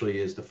 1 actually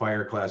is the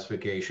fire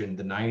classification.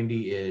 The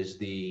 90 is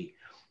the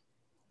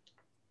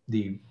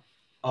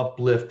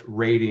uplift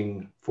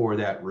rating for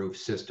that roof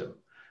system.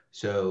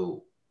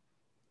 So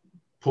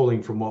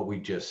pulling from what we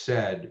just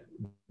said,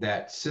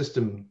 that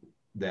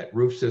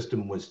roof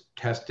system was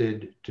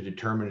tested to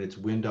determine its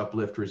wind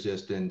uplift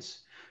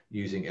resistance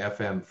using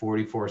FM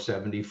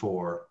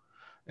 4474.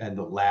 And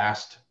the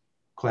last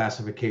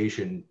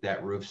classification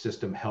that roof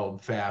system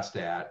held fast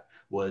at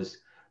was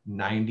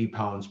 90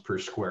 pounds per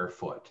square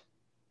foot.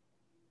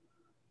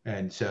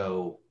 And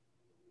so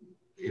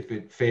if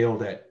it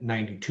failed at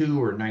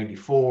 92 or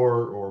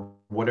 94 or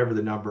whatever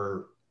the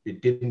number,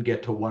 it didn't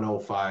get to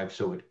 105.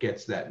 So it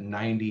gets that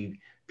 90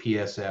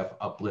 PSF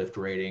uplift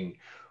rating.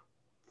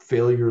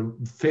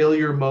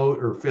 Failure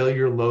mode or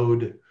failure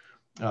load,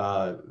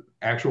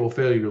 actual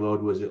failure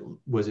load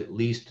was at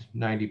least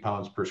 90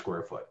 pounds per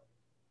square foot.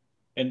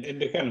 And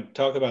to kind of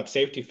talk about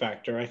safety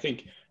factor, I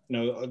think,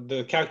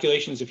 the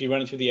calculations, if you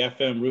run it through the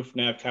FM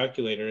RoofNav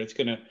calculator, it's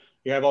going to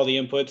you have all the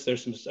inputs,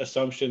 there's some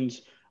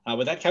assumptions,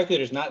 but that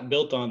calculator is not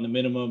built on the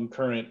minimum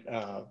current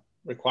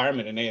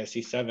requirement in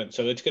ASC 7.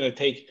 So it's going to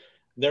take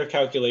their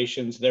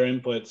calculations, their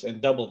inputs,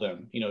 and double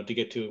them, to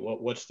get to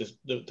what's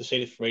the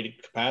safe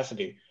rated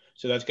capacity.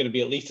 So that's going to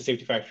be at least a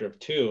safety factor of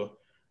 2.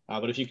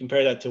 But if you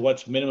compare that to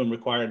what's minimum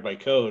required by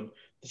code,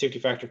 the safety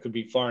factor could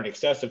be far in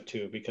excess of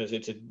 2 because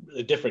it's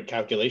a different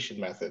calculation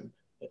method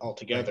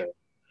altogether.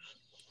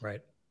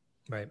 Right.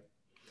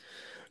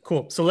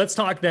 Cool. So let's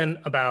talk then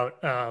about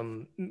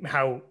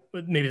how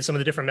maybe some of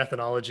the different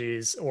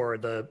methodologies or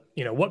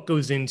what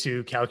goes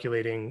into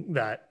calculating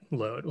that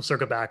load. We'll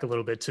circle back a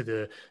little bit to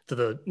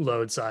the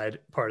load side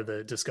part of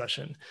the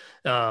discussion.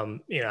 How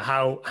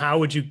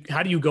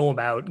do you go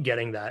about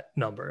getting that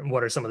number, and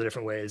what are some of the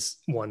different ways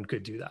one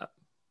could do that?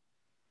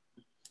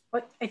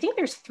 Well, I think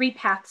there's 3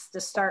 paths to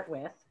start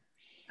with.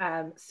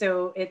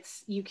 So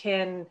you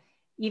can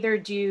either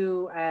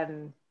do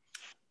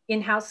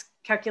in-house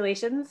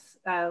calculations,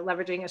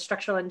 leveraging a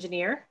structural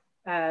engineer.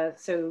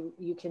 So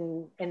you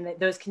can, and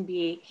those can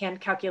be hand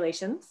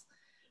calculations.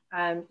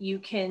 You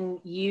can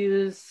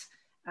use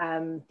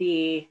some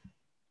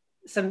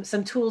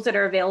tools that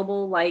are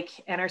available, like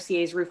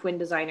NRCA's Roof Wind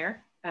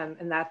Designer,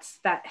 and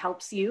that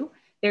helps you.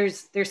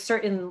 There's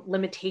certain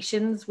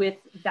limitations with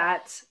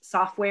that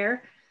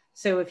software.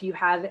 So if you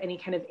have any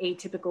kind of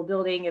atypical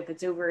building, if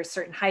it's over a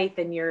certain height,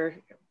 then you're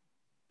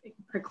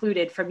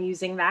precluded from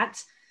using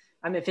that.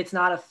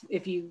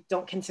 If you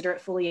don't consider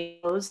it fully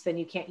enclosed, then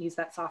you can't use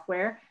that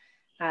software,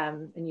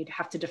 and you'd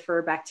have to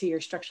defer back to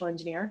your structural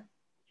engineer.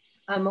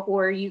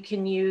 Or you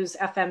can use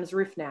FM's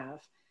RoofNav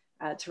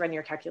to run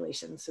your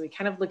calculations. So we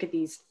kind of look at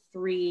these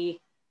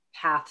 3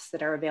 paths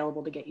that are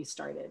available to get you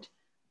started.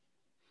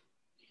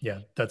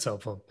 Yeah, that's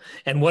helpful.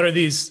 And what are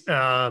these? You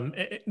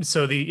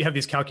have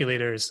these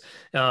calculators.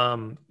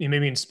 You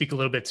maybe can speak a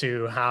little bit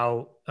to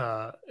how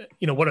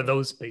what are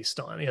those based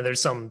on?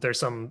 There's some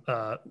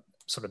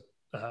sort of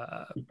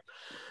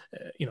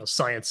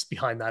science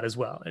behind that as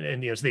well,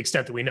 and to the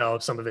extent that we know,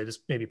 some of it is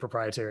maybe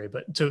proprietary.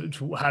 But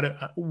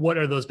what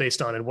are those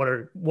based on, and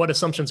what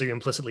assumptions are you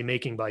implicitly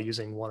making by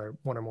using one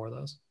or more of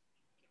those?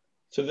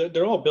 So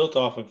they're all built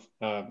off of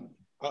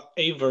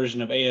a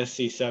version of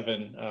ASC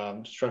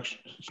 7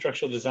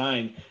 structural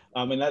design,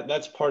 and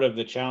that's part of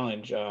the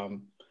challenge.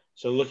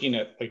 So looking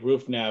at like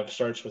RoofNav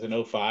starts with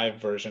an 05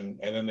 version,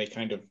 and then they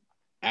kind of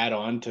add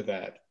on to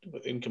that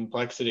in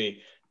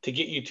complexity to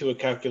get you to a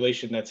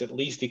calculation that's at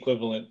least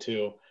equivalent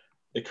to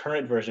the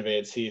current version of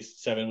ASC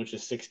 7, which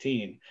is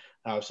 16.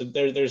 So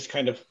there's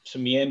kind of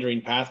some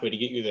meandering pathway to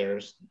get you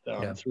there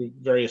through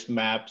various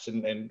maps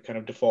and kind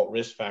of default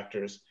risk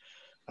factors.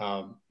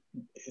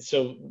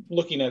 So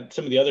looking at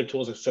some of the other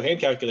tools, so hand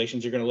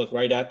calculations, you're going to look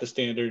right at the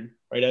standard,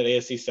 right at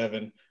ASC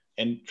 7,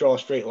 and draw a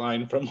straight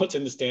line from what's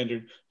in the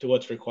standard to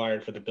what's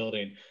required for the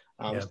building.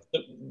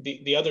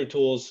 The other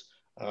tools,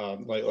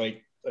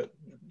 like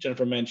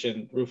Jennifer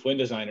mentioned, Roof Wind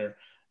Designer,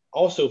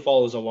 also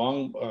follows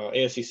along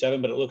ASC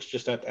 7, but it looks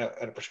just at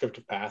a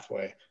prescriptive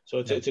pathway. So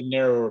it's a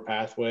narrower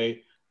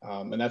pathway,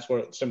 and that's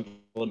where some of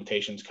the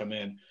limitations come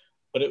in.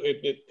 But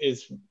it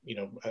is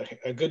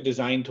a good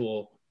design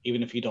tool,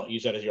 even if you don't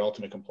use that as your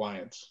ultimate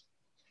compliance.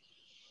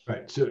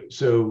 Right.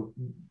 So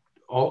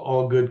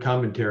all good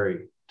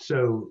commentary.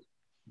 So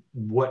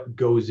what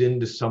goes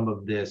into some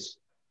of this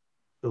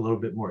a little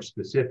bit more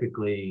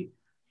specifically?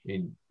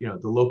 The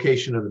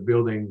location of the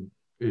building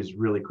is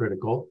really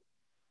critical.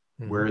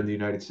 Where in the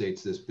United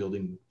States this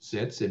building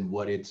sits and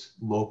what its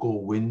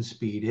local wind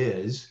speed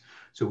is.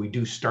 So we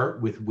do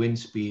start with wind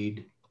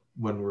speed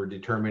when we're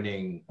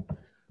determining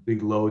the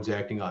loads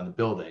acting on the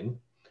building.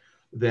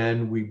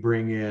 Then we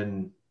bring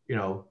in,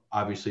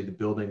 obviously the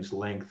building's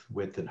length,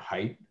 width, and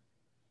height.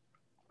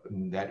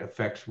 And that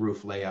affects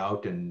roof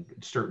layout and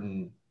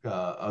certain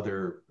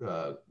other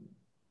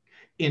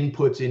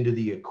inputs into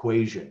the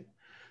equation.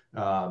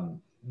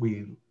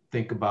 We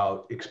think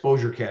about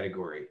exposure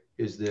category.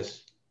 Is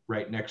this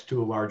right next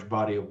to a large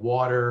body of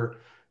water?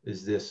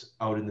 Is this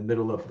out in the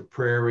middle of the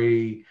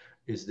prairie?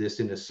 Is this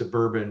in a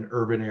suburban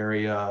urban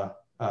area?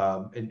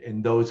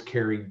 And those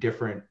carry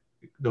different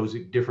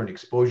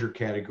exposure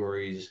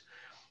categories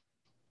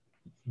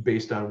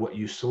based on what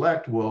you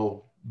select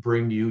will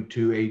bring you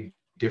to a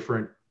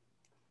different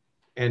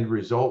end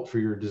result for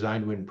your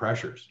design wind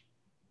pressures.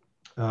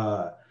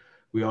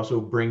 We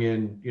also bring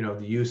in, the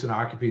use and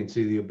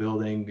occupancy of the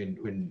building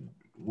and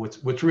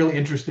what's really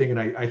interesting, and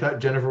I thought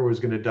Jennifer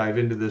was going to dive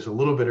into this a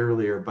little bit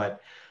earlier,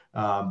 but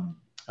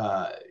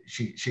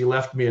she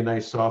left me a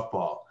nice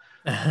softball.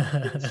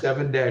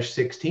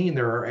 7-16,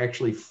 there are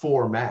actually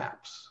 4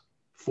 maps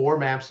of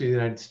the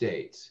United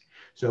States.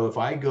 So if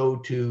I go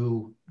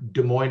to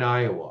Des Moines,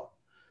 Iowa,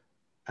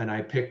 and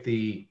I pick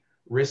the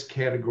risk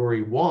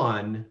category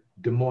 1,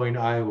 Des Moines,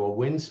 Iowa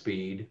wind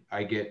speed,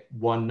 I get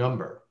 1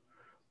 number.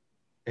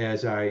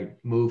 As I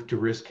move to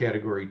risk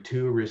category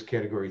 2, risk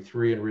category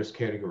 3, and risk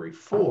category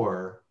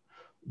 4,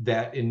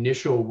 that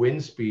initial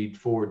wind speed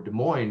for Des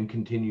Moines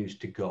continues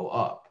to go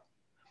up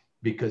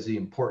because the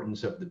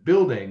importance of the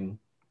building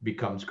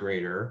becomes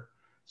greater.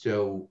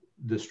 So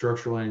the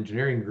structural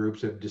engineering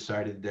groups have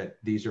decided that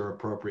these are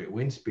appropriate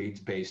wind speeds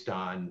based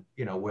on,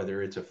 you know,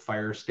 whether it's a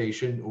fire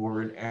station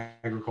or an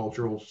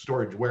agricultural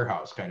storage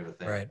warehouse kind of a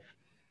thing. Right.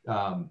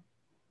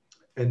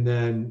 And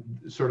then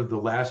sort of the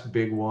last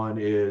big one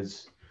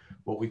is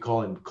what we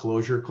call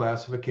enclosure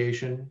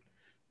classification.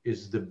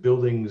 Is the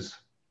building's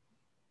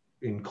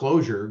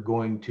enclosure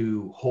going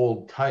to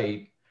hold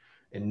tight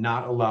and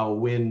not allow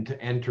wind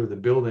to enter the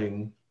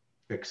building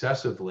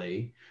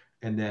excessively?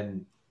 And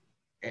then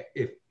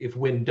if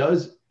wind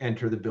does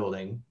enter the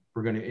building,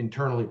 we're going to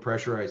internally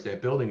pressurize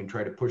that building and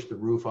try to push the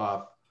roof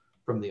off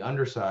from the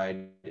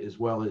underside, as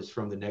well as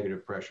from the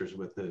negative pressures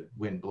with the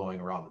wind blowing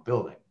around the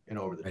building and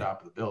over the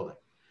top of the building.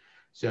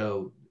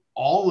 So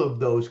all of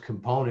those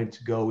components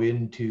go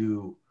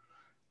into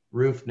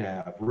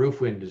RoofNav,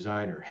 Roof Wind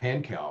Designer,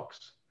 hand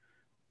calcs.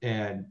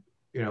 And,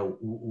 you know,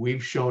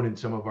 we've shown in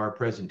some of our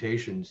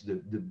presentations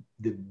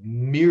the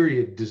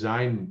myriad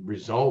design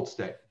results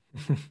that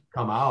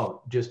come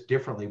out just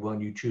differently when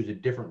you choose a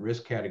different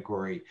risk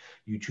category,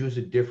 you choose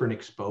a different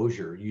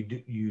exposure,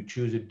 you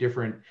choose a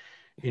different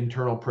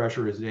internal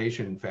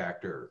pressurization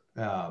factor,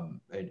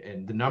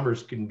 and the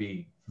numbers can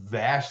be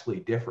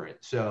vastly different.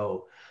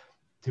 So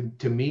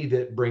to me,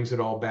 that brings it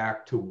all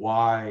back to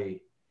why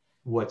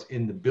what's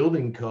in the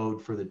building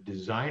code for the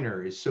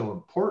designer is so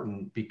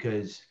important,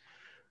 because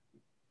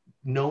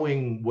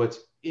knowing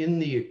what's in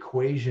the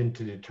equation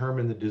to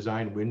determine the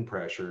design wind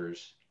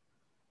pressures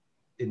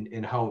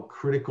and how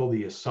critical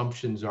the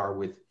assumptions are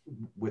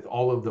with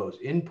all of those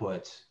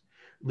inputs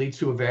leads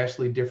to a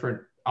vastly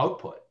different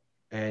output.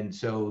 And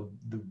so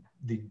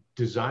the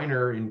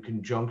designer, in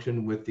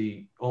conjunction with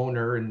the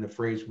owner, and the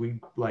phrase we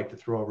like to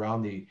throw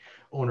around, the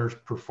owner's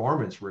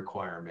performance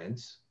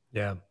requirements,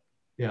 you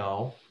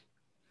know,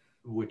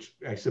 which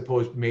I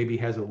suppose maybe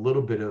has a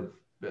little bit of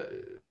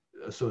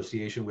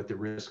association with the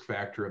risk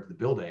factor of the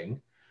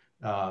building.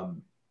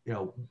 You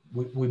know,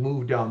 we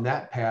move down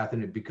that path,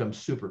 and it becomes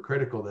super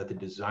critical that the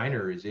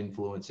designer is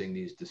influencing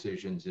these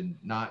decisions and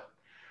not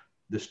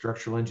the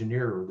structural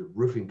engineer or the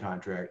roofing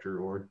contractor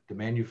or the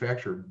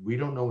manufacturer. We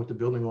don't know what the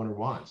building owner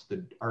wants.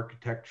 The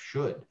architect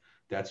should.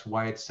 That's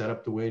why it's set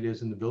up the way it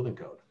is in the building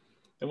code.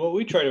 And what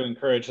we try to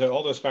encourage, so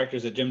all those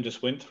factors that Jim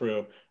just went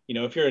through, you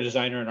know, if you're a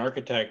designer and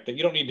architect, that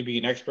you don't need to be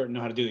an expert and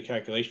know how to do the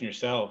calculation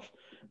yourself.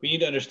 We need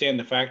to understand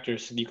the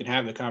factors so that you can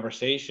have the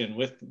conversation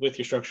with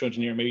your structural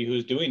engineer, maybe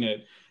who's doing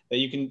it, that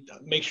you can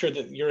make sure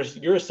that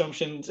your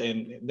assumptions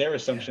and their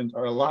assumptions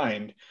are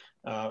aligned,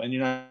 and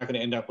you're not going to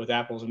end up with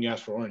apples when you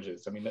ask for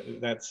oranges. I mean,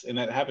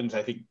 that happens,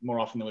 I think,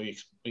 more often than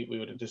we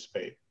would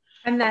anticipate.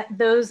 And that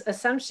those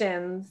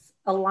assumptions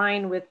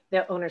align with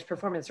the owner's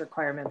performance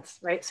requirements,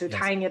 right? So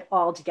tying it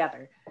all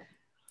together.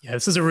 Yeah,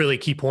 this is a really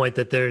key point,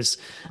 that there's,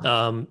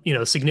 you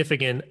know,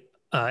 significant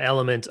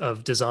element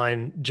of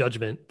design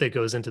judgment that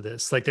goes into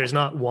this. Like, there's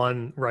not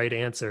one right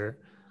answer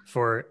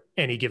for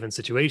any given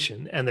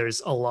situation, and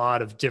there's a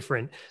lot of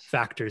different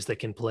factors that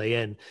can play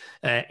in,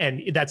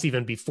 and that's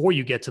even before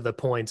you get to the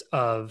point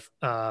of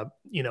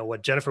you know,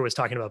 what Jennifer was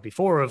talking about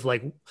before, of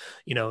like,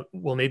 you know,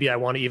 well, maybe I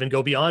want to even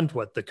go beyond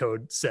what the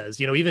code says.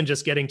 You know, even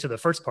just getting to the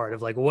first part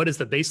of like, what is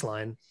the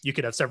baseline? You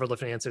could have several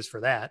different answers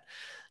for that,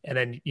 and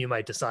then you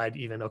might decide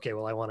even, okay,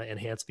 well, I want to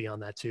enhance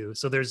beyond that too.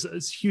 So there's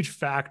this huge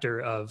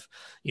factor of,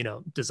 you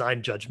know,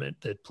 design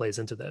judgment that plays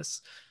into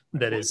this.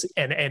 That is,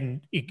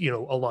 and you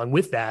know, along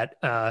with that,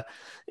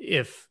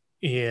 if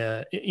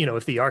you know,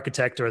 if the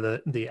architect or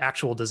the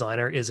actual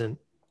designer isn't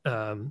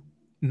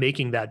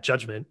making that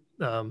judgment,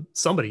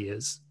 somebody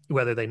is,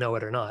 whether they know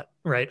it or not,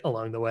 right,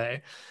 along the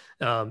way.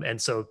 And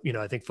so, you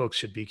know, I think folks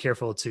should be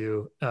careful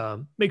to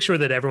make sure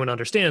that everyone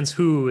understands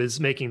who is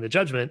making the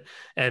judgment.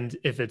 And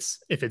if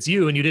it's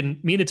you and you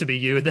didn't mean it to be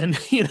you, then,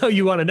 you know,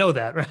 you want to know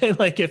that, right?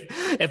 Like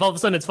if all of a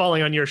sudden it's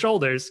falling on your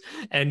shoulders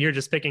and you're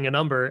just picking a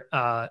number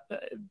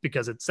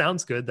because it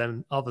sounds good,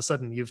 then all of a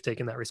sudden you've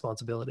taken that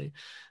responsibility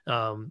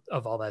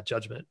of all that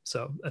judgment.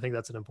 So I think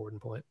that's an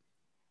important point.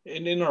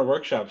 And in our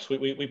workshops,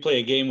 we play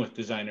a game with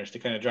designers to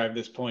kind of drive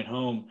this point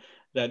home,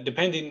 that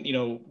depending, you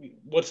know,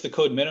 what's the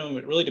code minimum,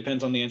 it really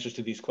depends on the answers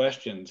to these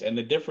questions. And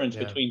the difference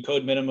between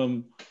code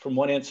minimum from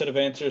one set of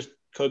answers,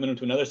 code minimum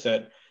to another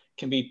set,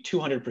 can be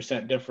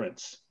 200%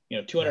 difference, you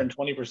know,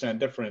 220%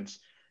 difference.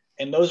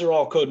 And those are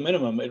all code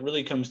minimum. It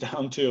really comes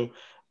down to,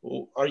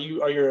 are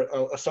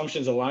your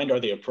assumptions aligned?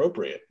 Are they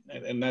appropriate?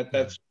 And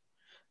that's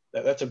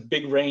a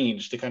big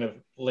range to kind of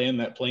land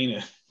that plane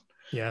in.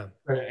 Yeah.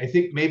 I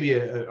think maybe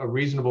a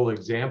reasonable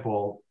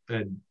example,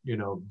 and, you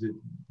know,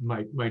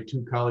 my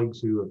two colleagues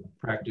who have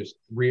practiced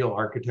real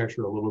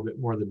architecture a little bit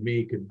more than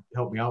me could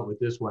help me out with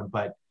this one.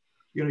 But,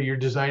 you know, you're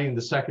designing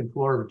the second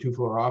floor of a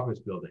 2-floor office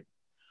building.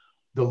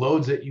 The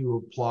loads that you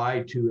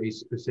apply to a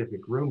specific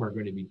room are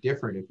going to be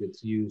different if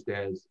it's used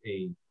as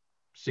a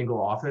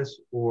single office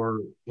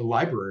or a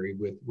library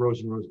with rows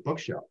and rows of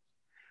bookshelves.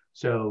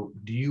 So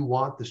do you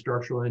want the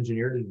structural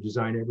engineer to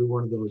design every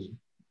one of those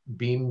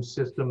beam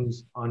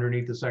systems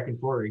underneath the second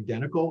floor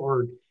identical,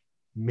 or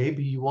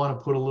maybe you want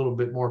to put a little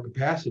bit more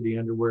capacity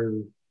under where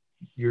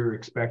you're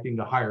expecting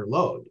a higher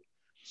load?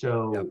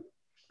 So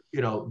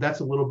that's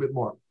a little bit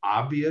more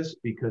obvious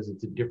because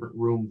it's a different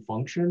room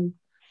function,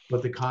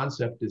 but the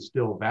concept is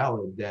still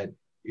valid that,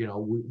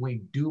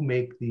 we do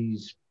make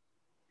these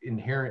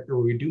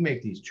we do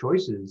make these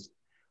choices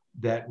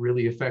that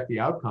really affect the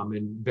outcome.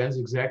 And Ben's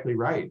exactly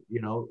right.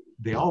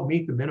 They all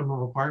meet the minimum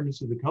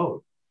requirements of the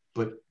code,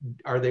 but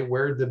are they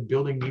where the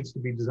building needs to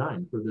be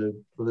designed for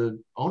the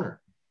owner?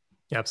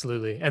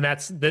 Absolutely. And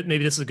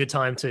maybe this is a good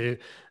time to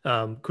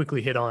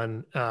quickly hit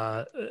on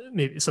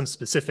maybe some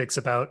specifics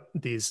about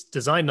these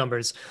design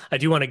numbers. I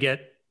do want to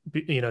get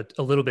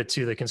a little bit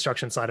to the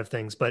construction side of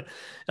things, but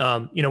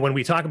when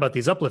we talk about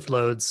these uplift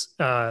loads,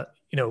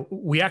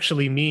 we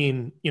actually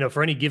mean,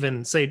 for any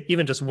given, say,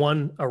 even just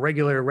a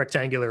regular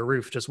rectangular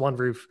roof, just one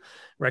roof,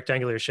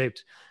 rectangular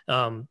shaped,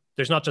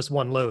 there's not just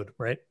one load,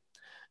 right?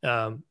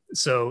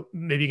 So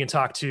maybe you can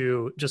talk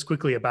to just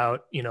quickly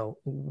about,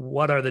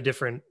 what are the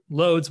different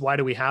loads? Why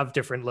do we have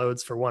different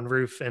loads for one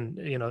roof? And,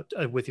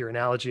 with your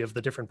analogy of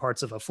the different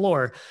parts of a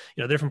floor,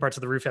 different parts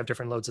of the roof have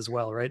different loads as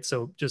well, right?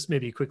 So just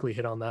maybe quickly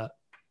hit on that.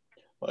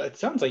 Well, it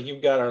sounds like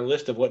you've got our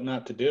list of what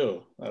not to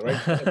do,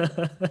 right?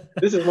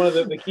 This is one of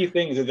the key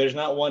things, that there's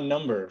not one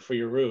number for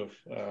your roof.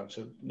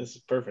 So this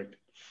is perfect.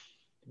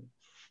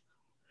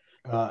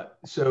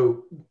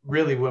 So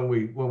really, when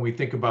we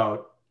think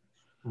about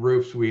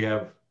roofs, we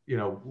have,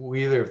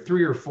 we either have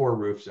 3 or 4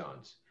 roof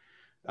zones.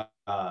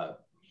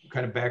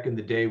 Kind of back in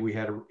the day, we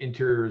had an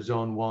interior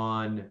zone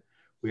 1,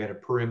 we had a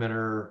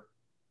perimeter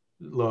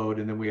load,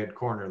 and then we had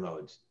corner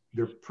loads.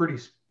 They're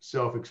pretty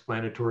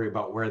self-explanatory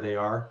about where they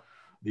are: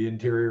 the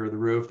interior of the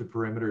roof, the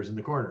perimeters, and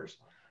the corners.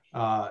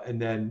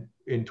 And then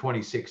in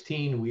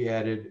 2016, we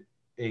added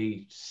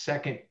a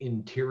second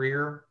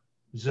interior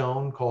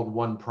zone called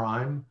 1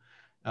 prime.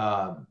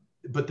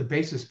 But the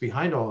basis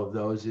behind all of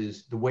those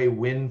is the way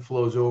wind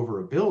flows over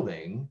a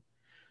building.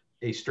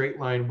 A straight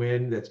line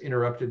wind that's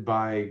interrupted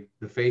by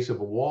the face of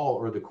a wall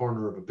or the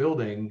corner of a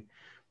building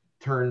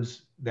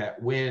turns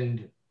that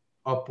wind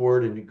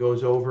upward, and it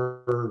goes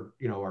over,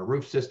 our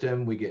roof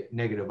system. We get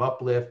negative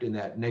uplift, and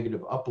that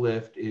negative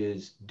uplift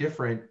is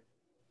different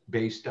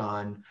based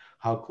on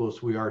how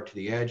close we are to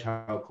the edge,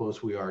 how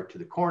close we are to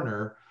the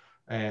corner.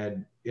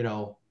 And,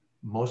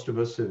 most of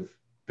us have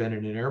been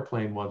in an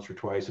airplane once or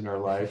twice in our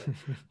life.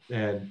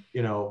 And,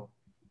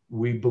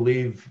 we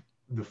believe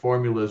the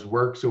formulas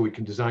work so we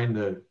can design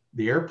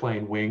the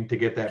airplane wing to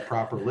get that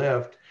proper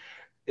lift.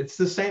 It's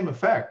the same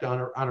effect on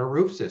a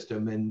roof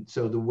system. And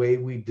so the way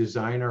we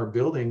design our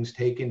buildings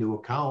take into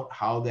account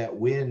how that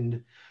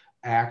wind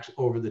acts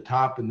over the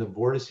top and the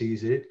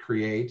vortices it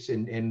creates,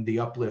 and the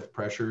uplift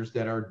pressures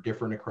that are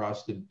different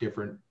across the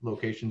different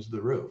locations of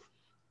the roof.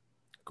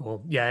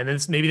 Cool. Yeah.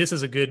 And maybe this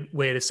is a good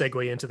way to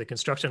segue into the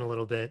construction a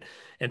little bit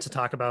and to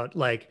talk about,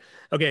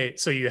 okay,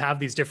 so you have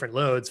these different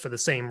loads for the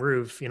same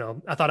roof.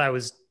 I thought I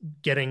was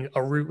getting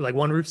a roof, like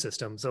one roof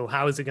system. So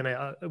how is it going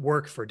to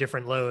work for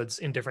different loads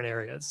in different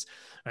areas?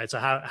 All right. So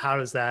how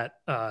does that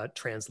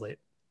translate?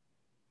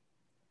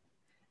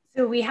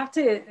 So we have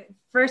to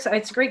first,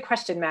 it's a great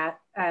question, Matt.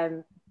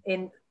 And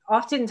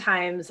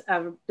oftentimes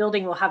a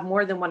building will have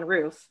more than one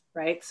roof,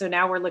 right? So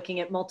now we're looking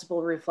at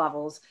multiple roof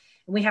levels.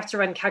 And we have to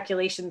run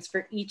calculations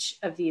for each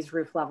of these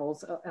roof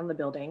levels on the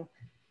building.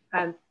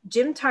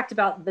 Jim talked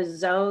about the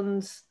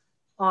zones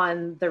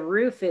on the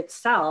roof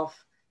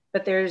itself,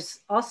 but there's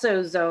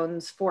also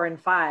zones 4 and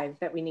 5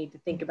 that we need to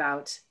think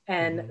about.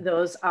 And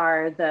those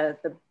are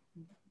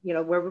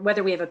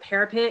whether we have a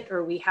parapet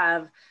or we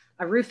have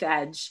a roof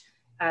edge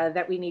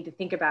that we need to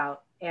think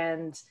about.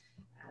 And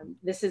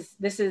this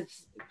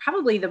is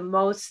probably the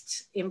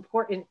most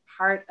important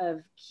part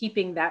of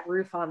keeping that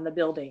roof on the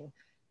building.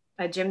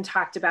 Jim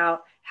talked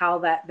about how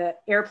the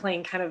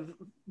airplane kind of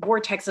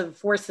vortex of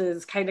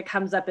forces kind of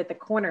comes up at the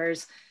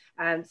corners.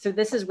 So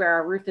this is where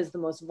our roof is the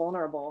most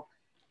vulnerable.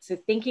 So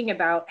thinking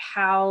about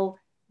how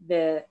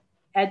the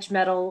edge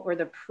metal or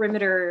the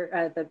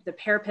perimeter, the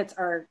parapets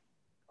are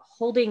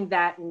holding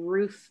that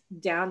roof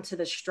down to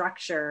the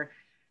structure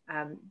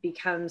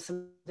becomes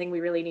something we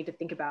really need to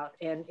think about.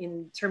 And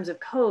in terms of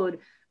code,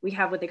 we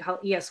have what they call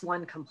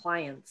ES1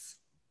 compliance.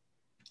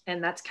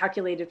 And that's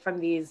calculated from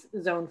these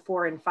zone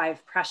 4 and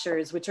 5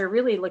 pressures, which are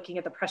really looking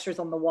at the pressures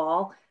on the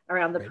wall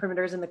around the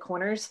perimeters and the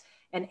corners,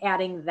 and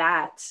adding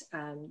that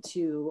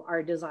to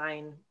our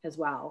design as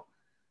well.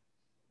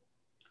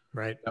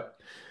 Right.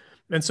 Yep.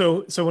 And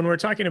so when we're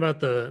talking about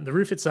the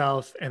roof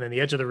itself and then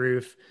the edge of the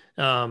roof,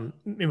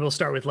 maybe we'll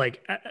start with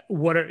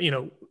what are,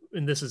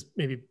 and this is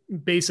maybe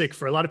basic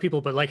for a lot of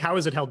people, but how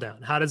is it held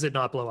down? How does it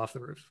not blow off the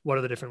roof? What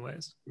are the different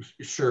ways?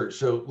 Sure.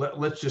 So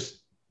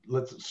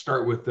let's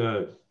start with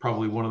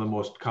probably one of the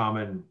most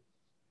common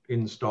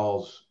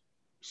installs: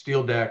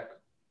 steel deck,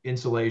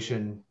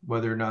 insulation,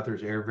 whether or not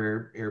there's air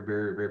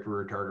barrier,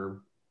 vapor retarder,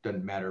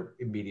 doesn't matter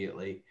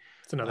immediately.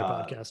 It's another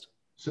podcast.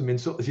 Some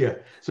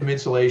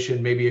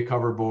insulation, maybe a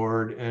cover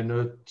board, and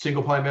a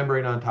single ply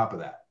membrane on top of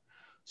that.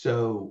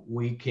 So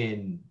we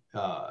can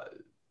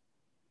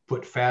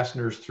put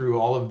fasteners through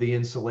all of the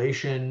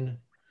insulation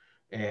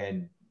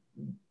and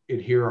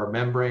adhere our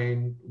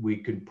membrane. We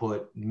could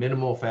put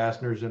minimal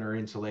fasteners in our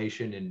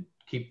insulation and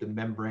keep the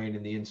membrane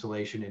and the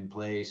insulation in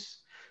place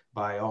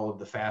by all of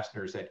the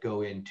fasteners that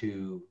go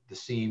into the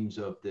seams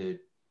of the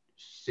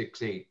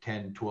 6, 8,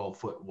 10, 12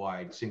 foot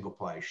wide single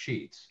ply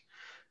sheets.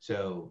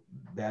 So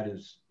that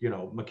is,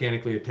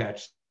 mechanically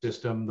attached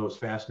system. Those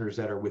fasteners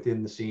that are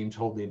within the seams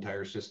hold the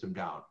entire system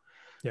down.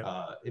 Yep.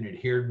 An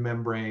adhered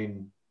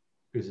membrane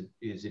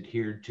is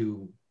adhered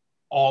to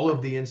all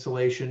of the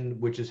insulation,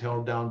 which is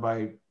held down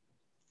by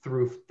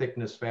through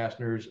thickness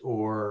fasteners,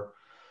 or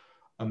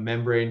a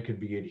membrane could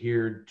be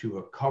adhered to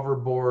a cover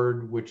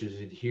board, which is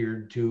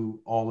adhered to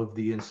all of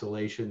the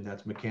insulation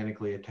that's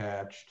mechanically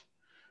attached.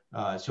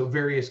 So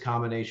various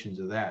combinations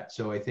of that.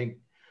 So I think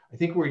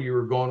where you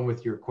were going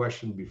with your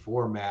question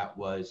before, Matt,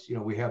 was,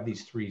 we have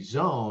these 3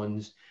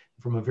 zones.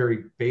 From a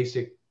very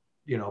basic,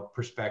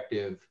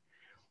 perspective,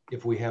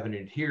 if we have an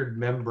adhered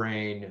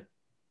membrane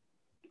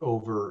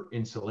over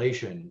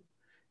insulation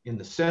in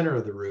the center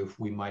of the roof,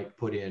 we might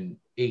put in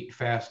 8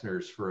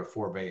 fasteners for a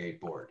 4x8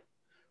 board.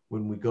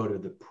 When we go to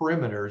the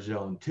perimeter,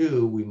 zone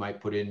 2, we might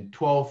put in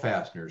 12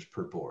 fasteners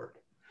per board.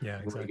 Yeah,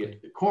 exactly. When we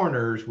get to the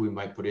corners, we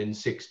might put in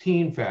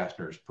 16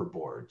 fasteners per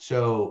board.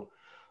 So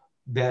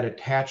that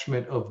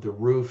attachment of the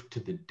roof to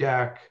the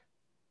deck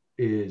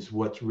is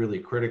what's really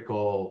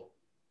critical,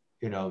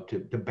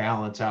 to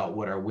balance out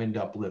what our wind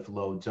uplift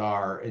loads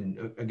are.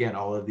 And again,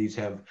 all of these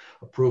have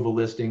approval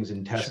listings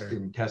and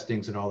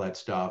testings and all that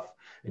stuff.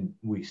 And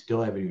we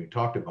still haven't even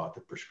talked about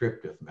the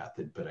prescriptive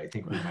method, but I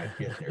think we might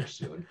get there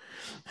soon.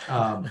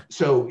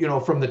 So,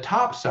 from the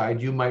top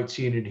side, you might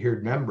see an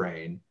adhered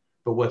membrane,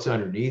 but what's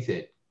underneath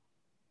it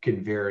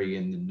can vary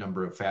in the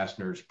number of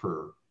fasteners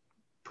per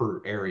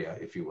area,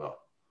 if you will.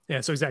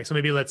 Yeah, so exactly. So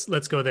maybe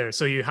let's go there.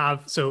 So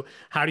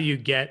how do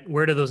you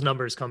where do those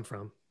numbers come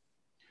from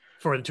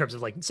in terms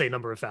of, like, say,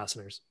 number of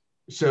fasteners?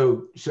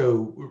 So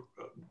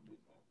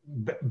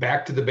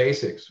back to the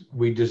basics.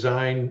 We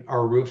design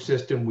our roof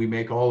system. We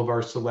make all of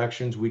our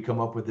selections. We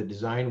come up with a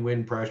design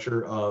wind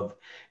pressure of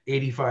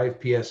 85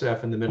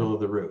 PSF in the middle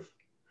of the roof.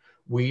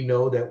 We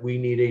know that we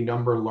need a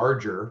number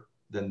larger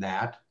than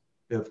that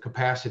of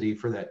capacity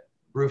for that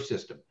roof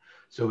system.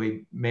 So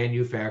a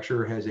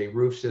manufacturer has a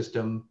roof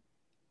system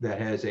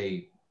that has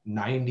a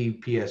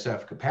 90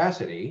 PSF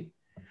capacity,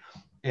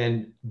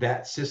 and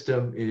that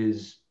system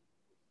is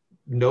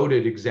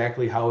noted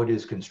exactly how it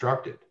is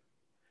constructed.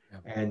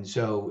 And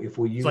so if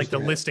we use, it's like the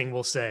listing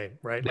will say,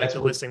 right? Like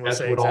the listing will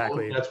say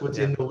exactly. That's what's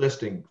in the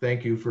listing.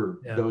 Thank you for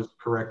those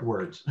correct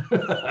words.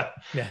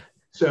 Yeah.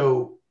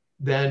 So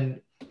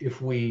then if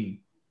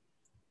we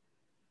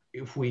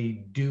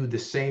do the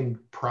same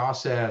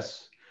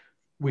process,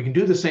 we can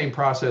do the same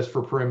process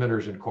for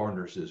perimeters and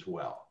corners as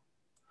well.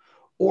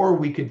 Or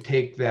we could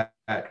take that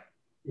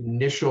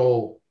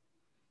initial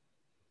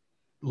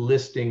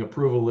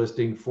approval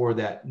listing for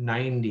that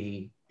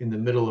 90 in the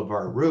middle of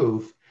our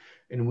roof,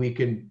 and we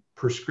can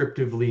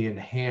prescriptively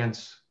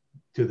enhance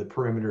to the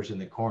perimeters and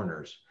the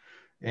corners.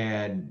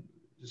 And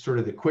sort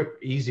of the quick,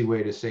 easy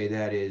way to say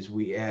that is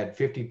we add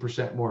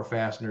 50% more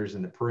fasteners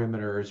in the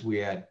perimeters,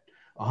 we add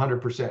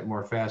 100%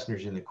 more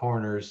fasteners in the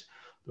corners.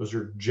 Those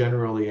are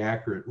generally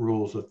accurate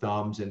rules of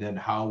thumbs. And then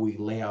how we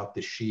lay out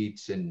the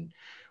sheets, and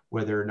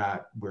whether or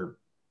not we're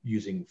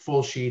using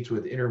full sheets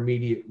with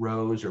intermediate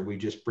rows, or we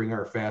just bring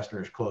our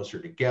fasteners closer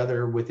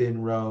together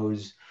within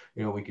rows.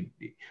 We could,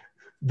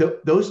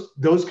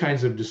 those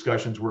kinds of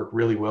discussions work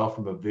really well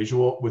from with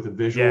a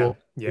visual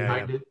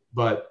behind it.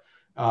 But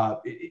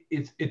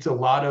it's a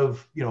lot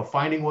of,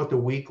 finding what the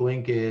weak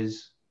link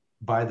is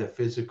by the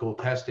physical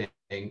testing,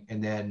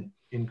 and then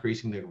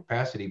increasing the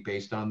capacity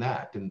based on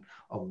that. And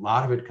a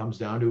lot of it comes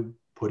down to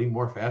putting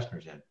more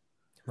fasteners in.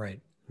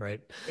 Right.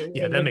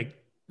 Yeah,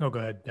 go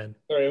ahead, Ben.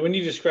 Sorry, when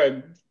you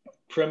describe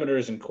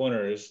perimeters and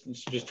corners,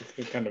 just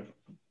to kind of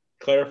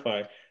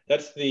clarify,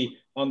 that's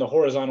on the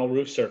horizontal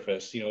roof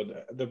surface,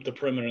 the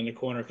perimeter and the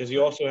corner, because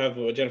you also have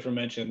what Jennifer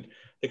mentioned,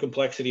 the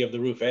complexity of the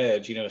roof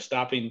edge,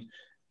 stopping,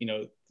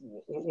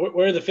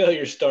 where the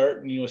failures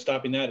start, and,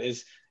 stopping that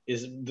is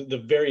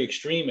the very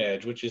extreme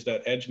edge, which is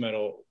that edge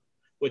metal,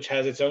 which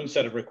has its own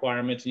set of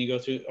requirements. And you go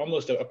through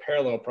almost a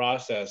parallel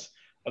process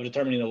of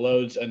determining the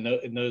loads in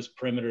those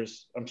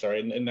perimeters,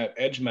 in that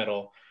edge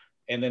metal,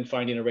 and then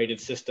finding a rated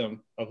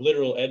system of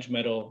literal edge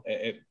metal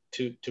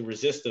to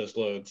resist those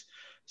loads.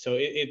 So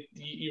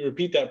you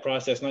repeat that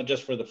process, not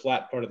just for the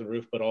flat part of the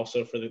roof, but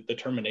also for the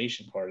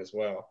termination part as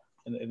well,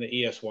 in the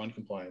ES1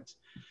 compliance.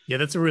 Yeah,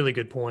 that's a really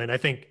good point. I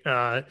think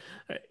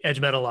edge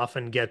metal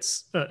often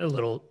gets a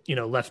little,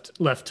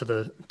 left to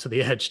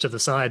the edge, to the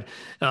side,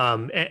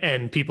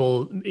 and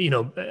people,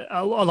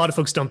 a lot of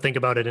folks don't think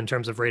about it in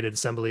terms of rated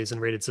assemblies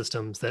and rated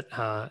systems that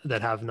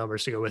have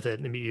numbers to go with it,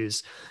 and you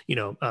use,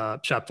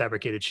 shop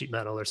fabricated sheet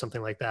metal or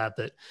something like that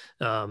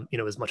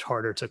is much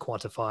harder to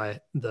quantify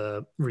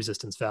the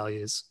resistance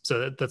values.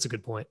 So that's a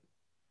good point.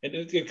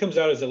 It comes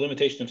out as a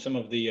limitation of some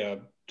of the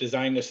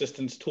design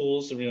assistance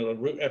tools.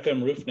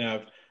 FM Roof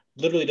Nav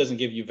literally doesn't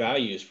give you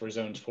values for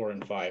zones 4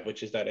 and 5,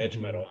 which is that edge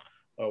metal.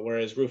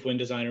 Whereas Roof Wind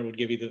Designer would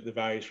give you the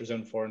values for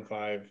zone 4 and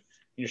 5.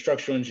 your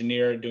structural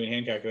engineer doing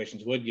hand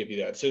calculations would give you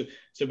that. So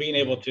being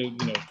able to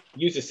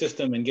use a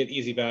system and get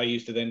easy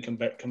values to then come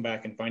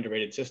back and find a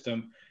rated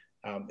system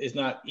is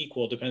not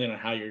equal depending on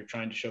how you're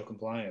trying to show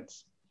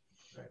compliance.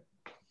 Right.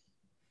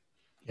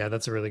 Yeah,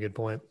 that's a really good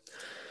point.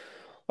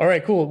 All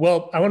right, cool.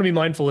 Well, I want to be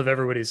mindful of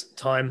everybody's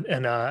time,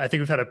 and I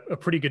think we've had a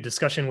pretty good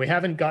discussion. We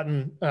haven't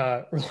gotten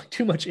really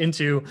too much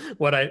into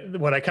what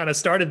I kind of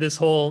started this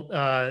whole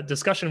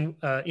discussion,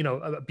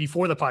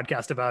 before the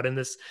podcast about, in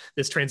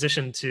this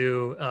transition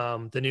to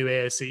the new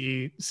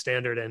ASCE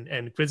standard,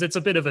 and because it's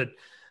a bit of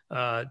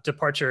a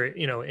departure,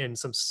 in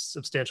some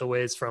substantial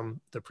ways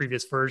from the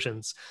previous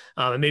versions,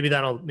 and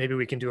maybe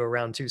we can do a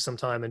round two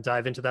sometime and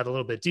dive into that a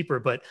little bit deeper.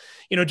 But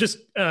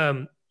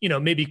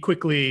maybe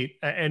quickly,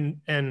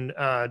 and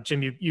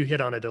Jim, you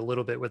hit on it a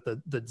little bit with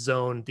the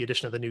zone, the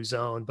addition of the new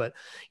zone. But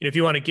if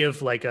you want to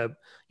give like a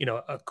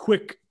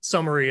quick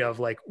summary of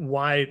like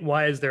why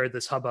is there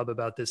this hubbub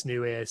about this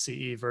new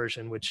ASCE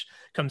version, which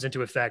comes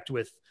into effect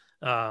with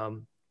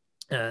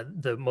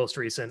the most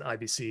recent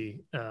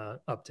IBC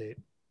update.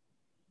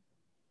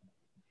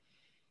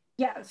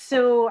 Yeah,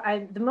 so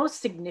the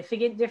most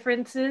significant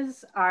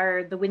differences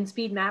are the wind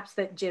speed maps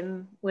that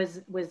Jim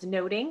was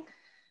noting.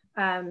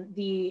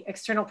 The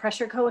external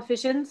pressure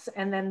coefficients,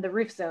 and then the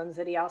roof zones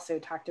that he also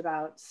talked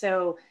about.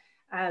 So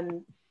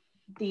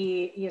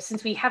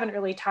since we haven't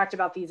really talked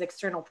about these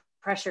external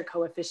pressure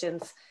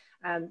coefficients,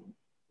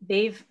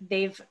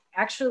 they've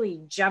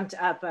actually jumped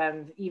up.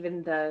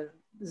 Even the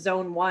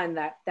zone 1,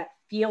 that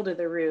field of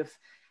the roof,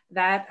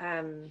 that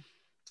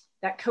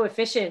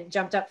coefficient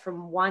jumped up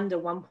from 1 to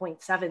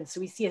 1.7.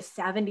 So we see a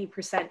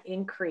 70%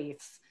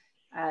 increase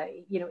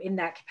in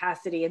that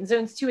capacity. And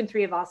zones 2 and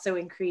 3 have also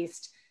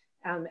increased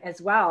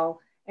as well.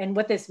 And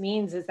what this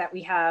means is that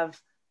we have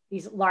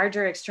these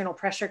larger external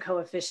pressure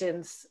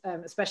coefficients,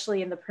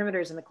 especially in the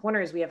perimeters and the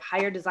corners. We have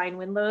higher design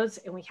wind loads,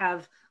 and we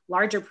have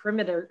larger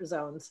perimeter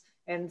zones.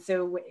 And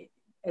so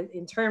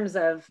in terms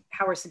of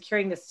how we're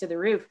securing this to the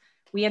roof,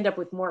 we end up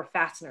with more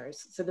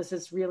fasteners. So this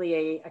is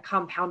really a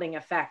compounding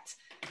effect.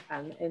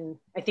 And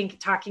I think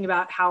talking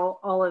about how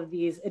all of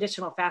these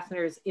additional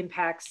fasteners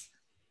impacts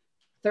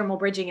thermal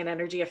bridging and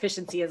energy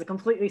efficiency is a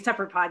completely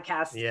separate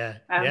podcast.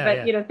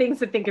 But things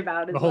to think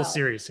about as the whole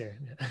series here.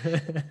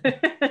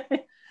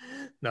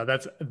 No,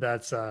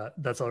 that's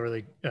all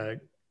really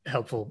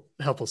helpful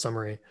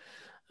summary.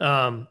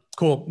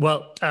 Cool.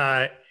 Well,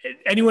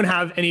 anyone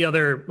have any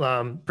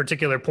other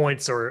particular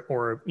points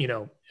or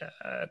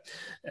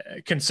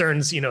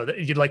concerns that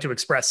you'd like to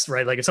express,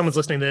 right? Like if someone's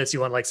listening to this, you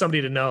want like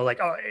somebody to know, like,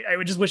 oh, I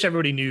would just wish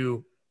everybody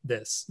knew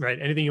this, right?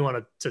 Anything you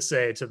wanted to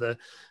say to the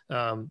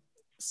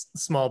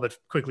small but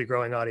quickly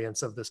growing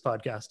audience of this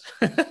podcast?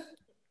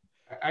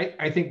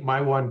 I think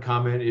my one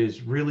comment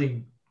is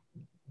really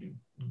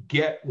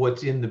get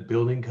what's in the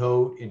building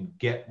code and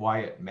get why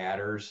it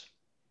matters,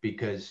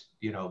 because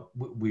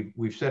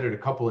we've said it a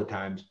couple of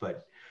times,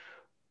 but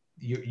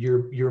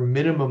your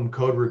minimum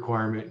code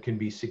requirement can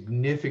be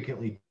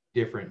significantly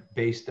different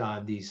based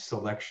on these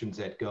selections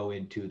that go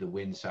into the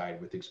wind side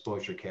with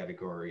exposure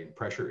category and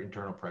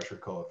internal pressure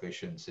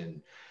coefficients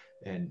and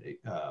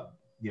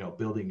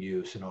building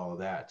use and all of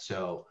that.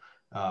 So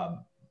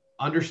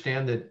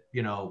understand that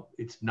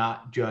it's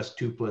not just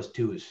 2 +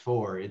 2 is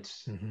 4.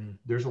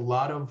 There's a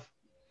lot of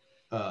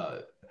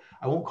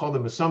I won't call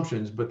them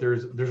assumptions, but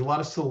there's a lot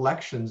of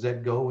selections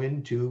that go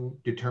into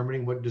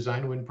determining what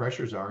design wind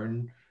pressures are,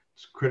 and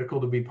it's critical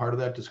to be part of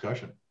that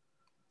discussion.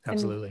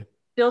 Absolutely. And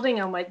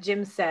building on what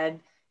Jim said,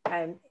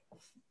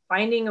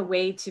 finding a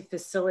way to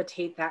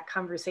facilitate that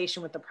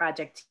conversation with the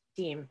project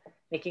team,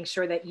 making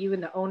sure that you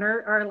and the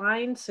owner are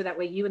aligned, so that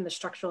way you and the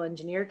structural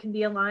engineer can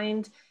be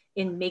aligned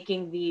in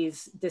making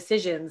these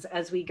decisions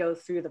as we go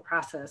through the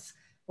process.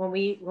 When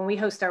we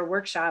host our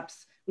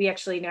workshops, we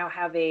actually now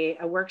have a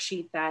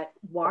worksheet that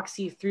walks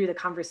you through the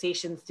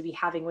conversations to be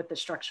having with the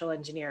structural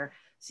engineer,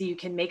 so you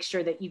can make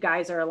sure that you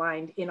guys are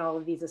aligned in all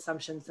of these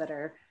assumptions that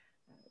are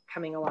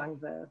coming along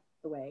the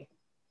way.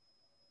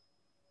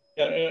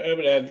 Yeah, I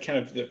would add kind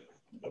of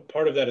a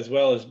part of that as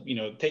well is,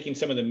 taking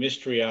some of the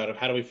mystery out of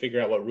how do we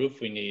figure out what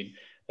roof we need.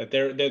 That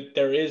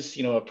there is,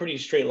 a pretty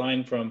straight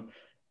line from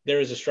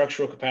there is a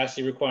structural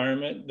capacity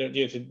requirement.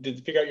 You have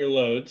to figure out your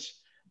loads,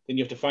 then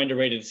you have to find a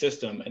rated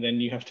system, and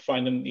then you have to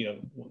find them,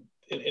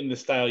 in the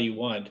style you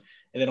want,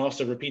 and then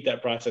also repeat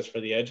that process for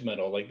the edge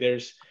metal. Like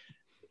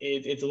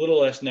it's a little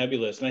less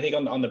nebulous. And I think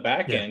on the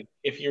back end,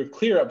 if you're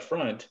clear up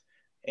front,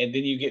 and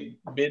then you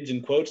get bids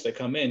and quotes that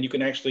come in, you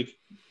can actually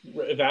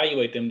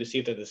evaluate them to see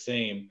if they're the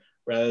same,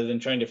 rather than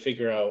trying to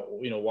figure out,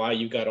 why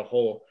you got a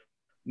whole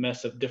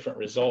mess of different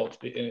results.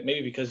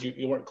 Maybe because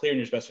you weren't clear in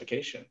your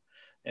specification.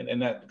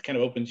 And that kind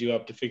of opens you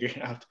up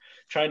to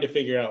trying to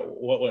figure out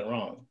what went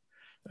wrong.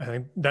 I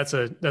think that's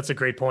a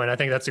great point. I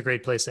think that's a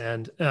great place to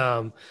end.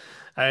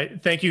 I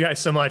thank you guys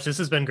so much. This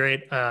has been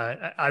great.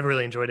 I've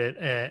really enjoyed it,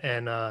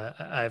 and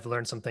I've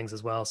learned some things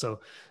as well. So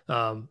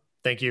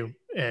thank you,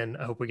 and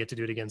I hope we get to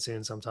do it again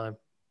soon sometime.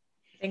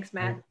 Thanks,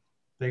 Matt.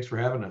 Thanks for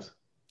having us.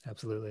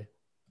 Absolutely.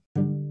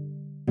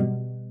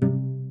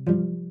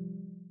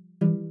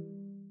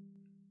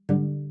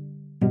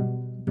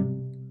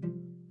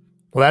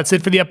 Well, that's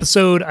it for the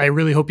episode. I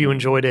really hope you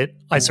enjoyed it.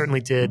 I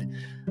certainly did.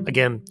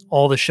 Again,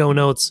 all the show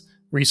notes,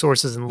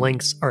 resources, and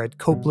links are at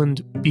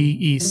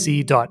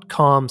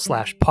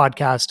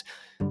copelandbec.com/podcast.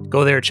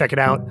 Go there, check it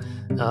out.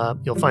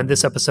 You'll find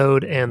this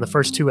episode and the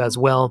first two as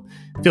well.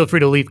 Feel free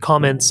to leave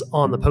comments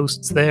on the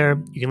posts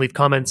there. You can leave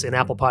comments in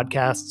Apple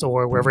Podcasts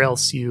or wherever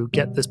else you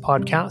get this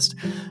podcast.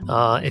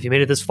 If you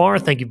made it this far,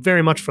 thank you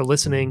very much for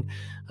listening.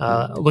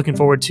 Looking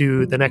forward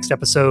to the next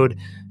episode,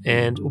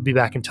 and we'll be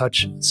back in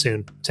touch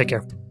soon. Take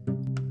care.